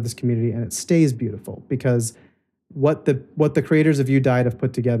stays out of this community and it stays beautiful, because what the creators of You Died have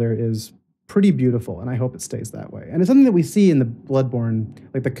put together is pretty beautiful, and I hope it stays that way. And it's something that we see in the Bloodborne,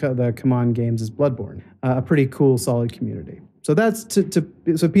 like the Come On games is Bloodborne, a pretty cool, solid community. So that's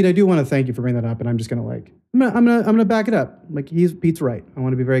so Pete, I do want to thank you for bringing that up, and I'm just gonna I'm gonna back it up. Like Pete's right. I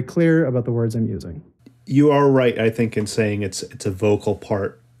want to be very clear about the words I'm using. You are right, I think, in saying it's a vocal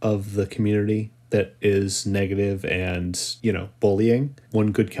part of the community that is negative and, you know, bullying.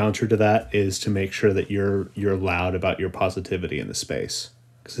 One good counter to that is to make sure that you're loud about your positivity in the space,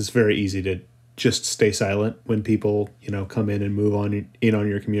 because it's very easy to just stay silent when people, you know, come in and move on in on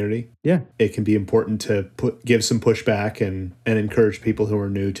your community. Yeah, it can be important to give some pushback and encourage people who are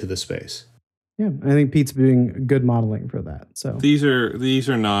new to the space. Yeah, I think Pete's doing good modeling for that. So these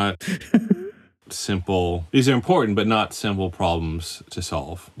are not simple. These are important, but not simple problems to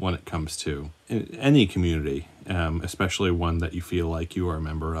solve when it comes to any community, especially one that you feel like you are a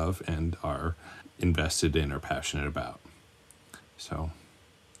member of and are invested in or passionate about. So,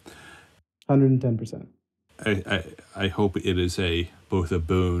 110%. I hope it is both a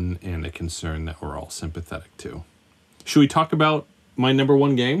boon and a concern that we're all sympathetic to. Should we talk about my number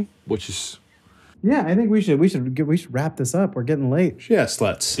one game, which is? Yeah, I think we should wrap this up. We're getting late. Yes,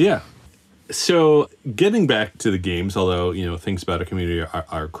 let's. Yeah. So getting back to the games, although, you know, things about a community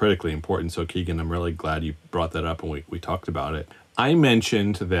are critically important. So Keegan, I'm really glad you brought that up and we talked about it. I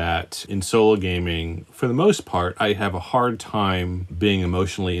mentioned that in solo gaming, for the most part, I have a hard time being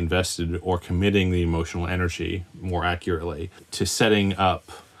emotionally invested or committing the emotional energy, more accurately, to setting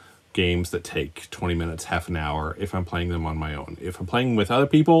up games that take 20 minutes, half an hour, if I'm playing them on my own. If I'm playing with other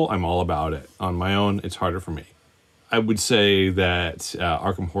people, I'm all about it. On my own, it's harder for me. I would say that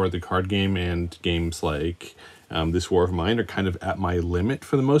Arkham Horror, the card game, and games like This War of Mine are kind of at my limit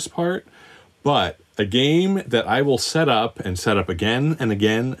for the most part. But a game that I will set up again and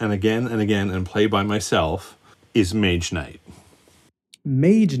again and again and again and play by myself is Mage Knight.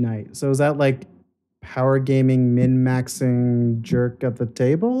 Mage Knight. So is that like power gaming, min-maxing jerk at the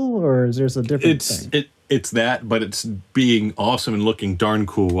table? Or is there a different thing? It's that, but it's being awesome and looking darn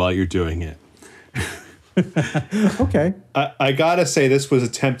cool while you're doing it. Okay. I gotta say this was a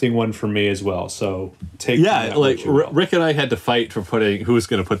tempting one for me as well. So like Rick and I had to fight for putting who was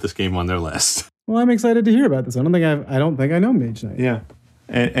going to put this game on their list. Well, I'm excited to hear about this. I don't think I know Mage Knight. Yeah,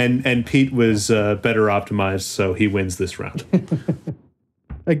 and Pete was better optimized, so he wins this round.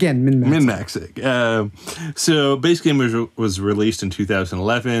 Again, min-maxing. So base game was released in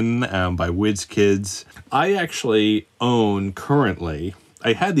 2011 by Wids Kids. I actually own currently.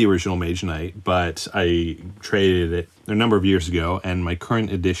 I had the original Mage Knight, but I traded it a number of years ago, and my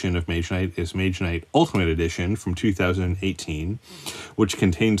current edition of Mage Knight is Mage Knight Ultimate Edition from 2018, which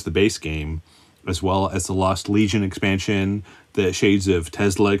contains the base game, as well as the Lost Legion expansion, the Shades of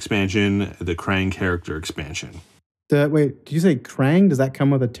Tesla expansion, the Krang character expansion. Wait, did you say Krang? Does that come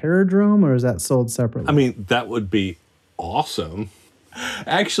with a Terradrome, or is that sold separately? I mean, that would be awesome.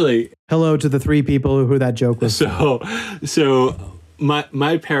 Actually... Hello to the three people who that joke was So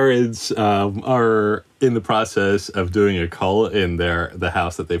My parents are in the process of doing a cull in the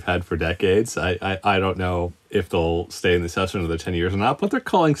house that they've had for decades. I don't know if they'll stay in this house for another 10 years or not, but they're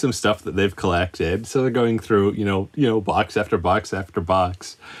culling some stuff that they've collected. So they're going through, box after box after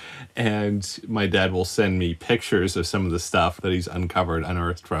box. And my dad will send me pictures of some of the stuff that he's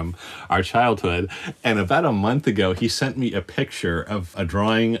unearthed from our childhood. And about a month ago, he sent me a picture of a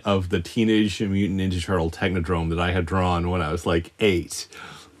drawing of the Teenage Mutant Ninja Turtle Technodrome that I had drawn when I was like 8.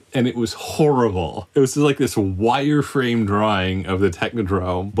 And it was horrible. It was like this wireframe drawing of the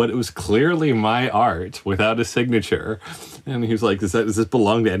Technodrome, but it was clearly my art without a signature. And he was like, does this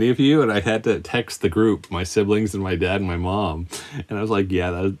belong to any of you? And I had to text the group, my siblings and my dad and my mom. And I was like,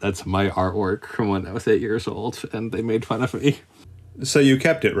 yeah, that's my artwork from when I was 8 years old. And they made fun of me. So you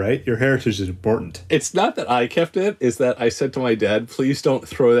kept it, right? Your heritage is important. It's not that I kept it, it's that I said to my dad, please don't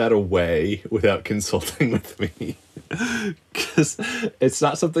throw that away without consulting with me. Because it's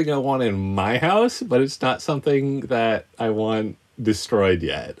not something I want in my house, but it's not something that I want destroyed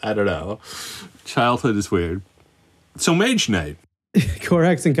yet. I don't know. Childhood is weird. So Mage Knight.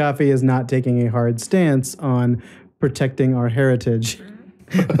 Corax and Coffee is not taking a hard stance on protecting our heritage.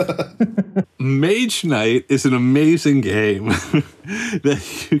 Mage Knight is an amazing game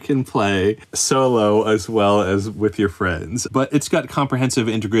that you can play solo as well as with your friends. But it's got comprehensive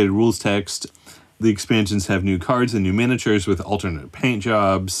integrated rules text. The expansions have new cards and new miniatures with alternate paint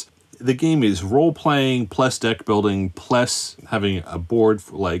jobs. The game is role-playing plus deck building plus having a board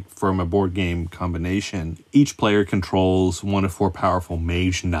from a board game combination. Each player controls 1 of 4 powerful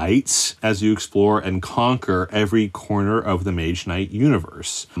Mage Knights as you explore and conquer every corner of the Mage Knight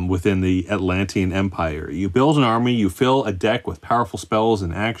universe within the Atlantean Empire. You build an army, you fill a deck with powerful spells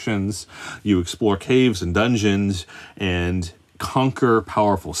and actions, you explore caves and dungeons, and conquer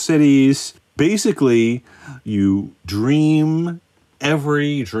powerful cities. Basically, you dream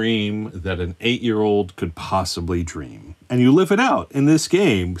every dream that an 8-year-old could possibly dream. And you live it out in this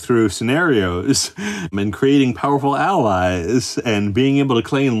game through scenarios and creating powerful allies and being able to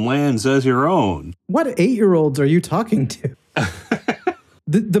claim lands as your own. What 8-year-olds are you talking to?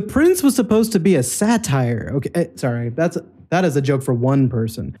 The Prince was supposed to be a satire. Okay, sorry, that is a joke for one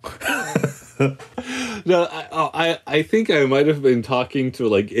person. No, I think I might have been talking to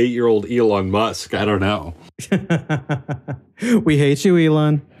 8-year-old Elon Musk. I don't know. We hate you,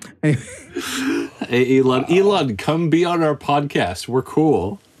 Elon. Hey, Elon, come be on our podcast. We're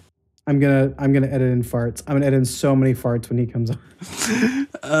cool. I'm gonna edit in farts. I'm gonna edit in so many farts when he comes on.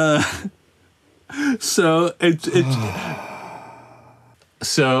 So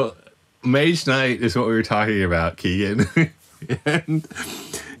so Mage Knight is what we were talking about, Keegan. And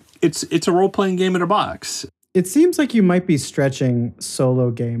it's a role-playing game in a box. It seems like you might be stretching solo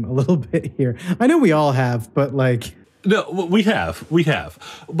game a little bit here. I know we all have, but No, we have.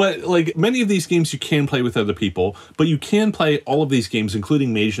 But many of these games you can play with other people, but you can play all of these games,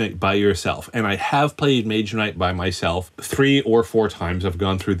 including Mage Knight, by yourself. And I have played Mage Knight by myself 3 or 4 times. I've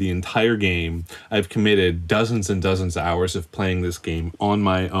gone through the entire game. I've committed dozens and dozens of hours of playing this game on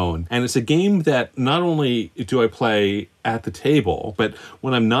my own. And it's a game that not only do I play at the table, but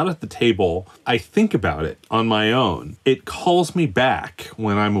when I'm not at the table, I think about it on my own. It calls me back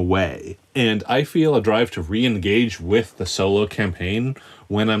when I'm away. And I feel a drive to re-engage with the solo campaign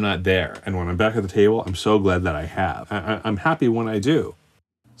when I'm not there. And when I'm back at the table, I'm so glad that I have. I'm happy when I do.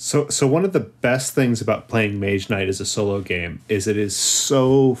 So one of the best things about playing Mage Knight as a solo game is it is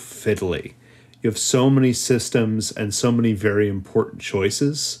so fiddly. You have so many systems and so many very important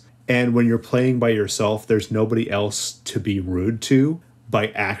choices. And when you're playing by yourself, there's nobody else to be rude to by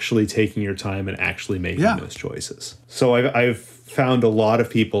actually taking your time and actually making those choices. So I've found a lot of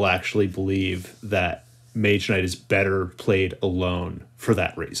people actually believe that Mage Knight is better played alone for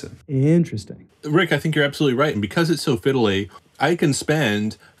that reason. Interesting. Rick, I think you're absolutely right. And because it's so fiddly, I can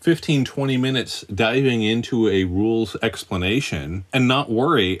spend 15, 20 minutes diving into a rules explanation and not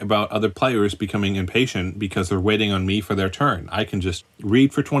worry about other players becoming impatient because they're waiting on me for their turn. I can just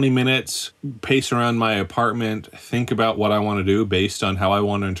read for 20 minutes, pace around my apartment, think about what I want to do based on how I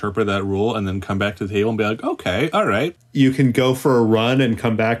want to interpret that rule, and then come back to the table and be like, okay, all right. You can go for a run and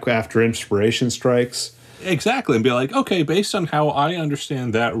come back after inspiration strikes. Exactly, and be like, okay, based on how I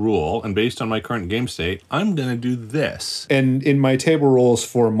understand that rule and based on my current game state, I'm going to do this. And in my table rules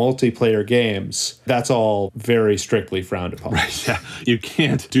for multiplayer games, that's all very strictly frowned upon. Right, yeah. You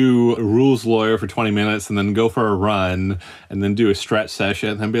can't do a rules lawyer for 20 minutes and then go for a run and then do a stretch session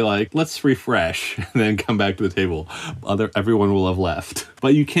and then be like, let's refresh and then come back to the table. Everyone will have left.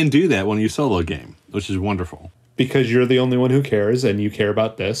 But you can do that when you solo game, which is wonderful. Because you're the only one who cares and you care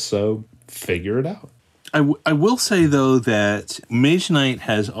about this, so figure it out. I will say, though, that Mage Knight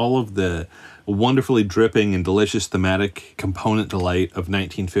has all of the wonderfully dripping and delicious thematic component delight of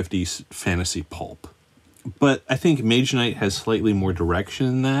 1950s fantasy pulp. But I think Mage Knight has slightly more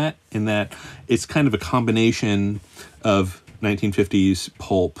direction in that it's kind of a combination of 1950s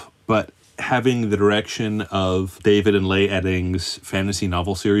pulp, but having the direction of David and Leigh Eddings' fantasy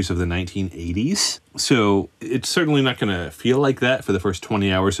novel series of the 1980s. So it's certainly not going to feel like that for the first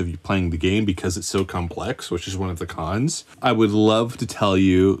 20 hours of you playing the game because it's so complex, which is one of the cons. I would love to tell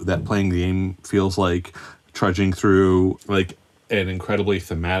you that playing the game feels like trudging through like an incredibly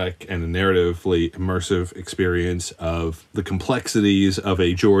thematic and narratively immersive experience of the complexities of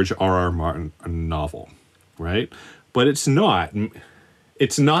a George R.R. Martin novel, right? But it's not.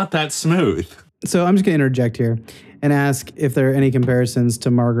 It's not that smooth. So I'm just going to interject here and ask if there are any comparisons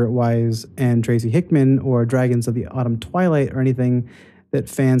to Margaret Wise and Tracy Hickman or Dragons of the Autumn Twilight or anything that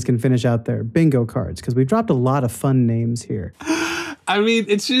fans can finish out their bingo cards, because we've dropped a lot of fun names here. I mean,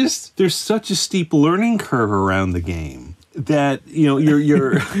 it's just, there's such a steep learning curve around the game that, you know,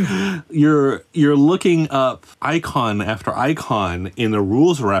 you're looking up icon after icon in a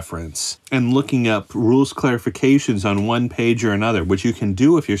rules reference and looking up rules clarifications on one page or another, which you can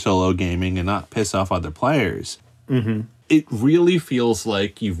do if you're solo gaming and not piss off other players. Mm-hmm. It really feels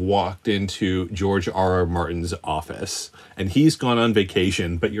like you've walked into George R.R. Martin's office and he's gone on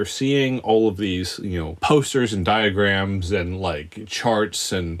vacation, but you're seeing all of these, you know, posters and diagrams and like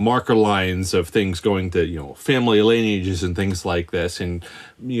charts and marker lines of things going to, you know, family lineages and things like this. And,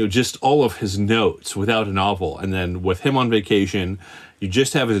 you know, just all of his notes without a novel. And then with him on vacation, you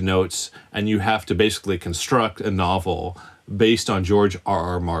just have his notes and you have to basically construct a novel based on George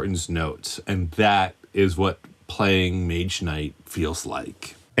R.R. Martin's notes. And that is what playing Mage Knight feels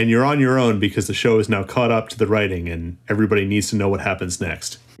like. And you're on your own because the show is now caught up to the writing and everybody needs to know what happens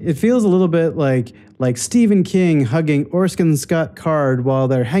next. It feels a little bit like Stephen King hugging Orson Scott Card while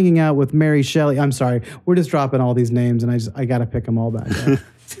they're hanging out with Mary Shelley. I'm sorry, we're just dropping all these names and I got to pick them all back up.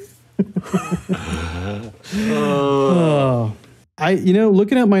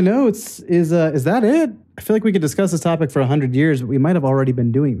 Looking at my notes, is that it? I feel like we could discuss this topic for 100 years, but we might have already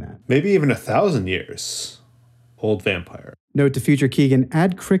been doing that. Maybe even 1,000 years. Old vampire. Note to future Keegan,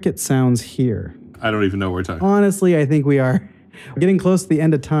 add cricket sounds here. I don't even know what we're talking. Honestly, I think we are getting close to the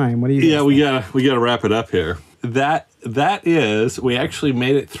end of time. What do you think? Yeah, we gotta wrap it up here. That is, we actually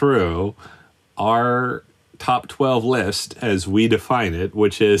made it through our top 12 list as we define it,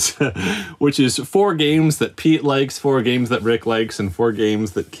 which is 4 games that Pete likes, 4 games that Rick likes, and 4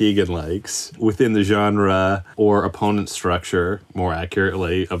 games that Keegan likes within the genre or opponent structure, more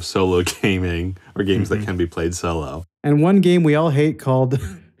accurately, of solo gaming or games that can be played solo. And one game we all hate called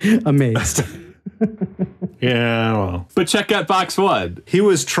Amazed. Yeah, well. But check out Box 1. He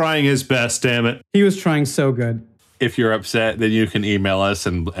was trying his best, damn it. He was trying so good. If you're upset, then you can email us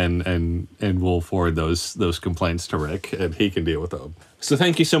and we'll forward those complaints to Rick and he can deal with them. So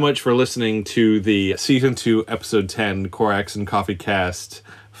thank you so much for listening to the Season 2, Episode 10 Corax and Coffee Cast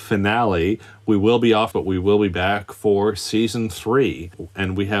finale. We will be off, but we will be back for Season 3.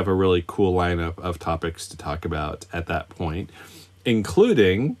 And we have a really cool lineup of topics to talk about at that point,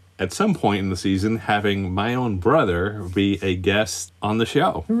 including, at some point in the season, having my own brother be a guest on the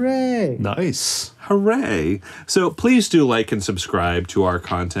show. Hooray! Nice. Hooray. So please do like and subscribe to our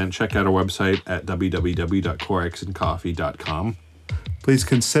content. Check out our website at www.coraxandcoffee.com. Please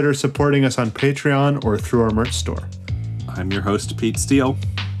consider supporting us on Patreon or through our merch store. I'm your host, Pete Steele.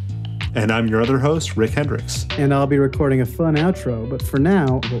 And I'm your other host, Rick Hendricks. And I'll be recording a fun outro, but for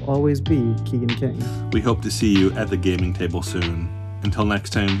now, it will always be Keegan King. We hope to see you at the gaming table soon. Until next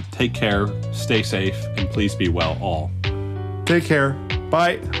time, take care, stay safe, and please be well all. Take care.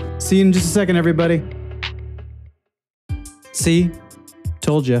 Bye. See you in just a second, everybody. See?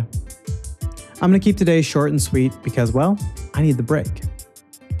 Told ya. I'm going to keep today short and sweet because, well, I need the break.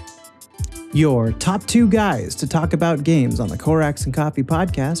 Your top 2 guys to talk about games on the Corax and Coffee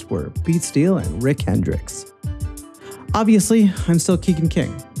podcast were Pete Steele and Rick Hendricks. Obviously, I'm still Keegan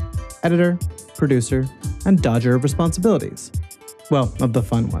King, editor, producer, and dodger of responsibilities. Well, of the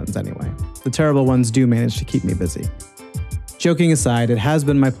fun ones, anyway. The terrible ones do manage to keep me busy. Joking aside, it has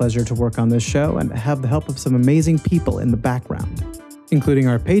been my pleasure to work on this show and have the help of some amazing people in the background, including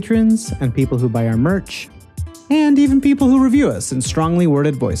our patrons and people who buy our merch, and even people who review us in strongly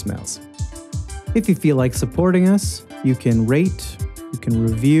worded voicemails. If you feel like supporting us, you can rate, you can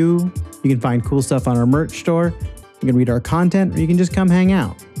review, you can find cool stuff on our merch store, you can read our content, or you can just come hang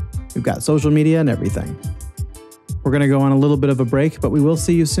out. We've got social media and everything. We're going to go on a little bit of a break, but we will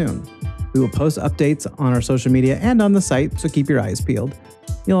see you soon. We will post updates on our social media and on the site, so keep your eyes peeled.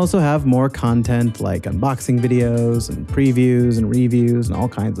 You'll also have more content like unboxing videos and previews and reviews and all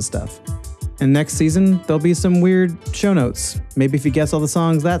kinds of stuff. And next season, there'll be some weird show notes. Maybe if you guess all the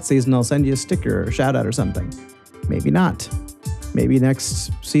songs that season, I'll send you a sticker or a shout out or something. Maybe not. Maybe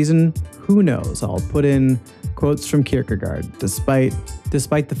next season, who knows? I'll put in quotes from Kierkegaard, despite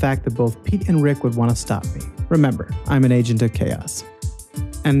the fact that both Pete and Rick would want to stop me. Remember, I'm an agent of chaos.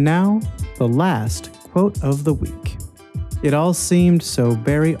 And now, the last quote of the week. It all seemed so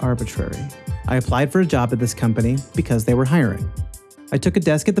very arbitrary. I applied for a job at this company because they were hiring. I took a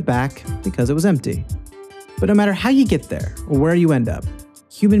desk at the back because it was empty. But no matter how you get there or where you end up,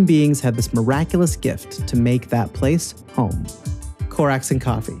 human beings have this miraculous gift to make that place home. Korax and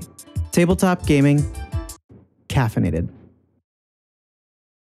coffee. Tabletop gaming. Caffeinated.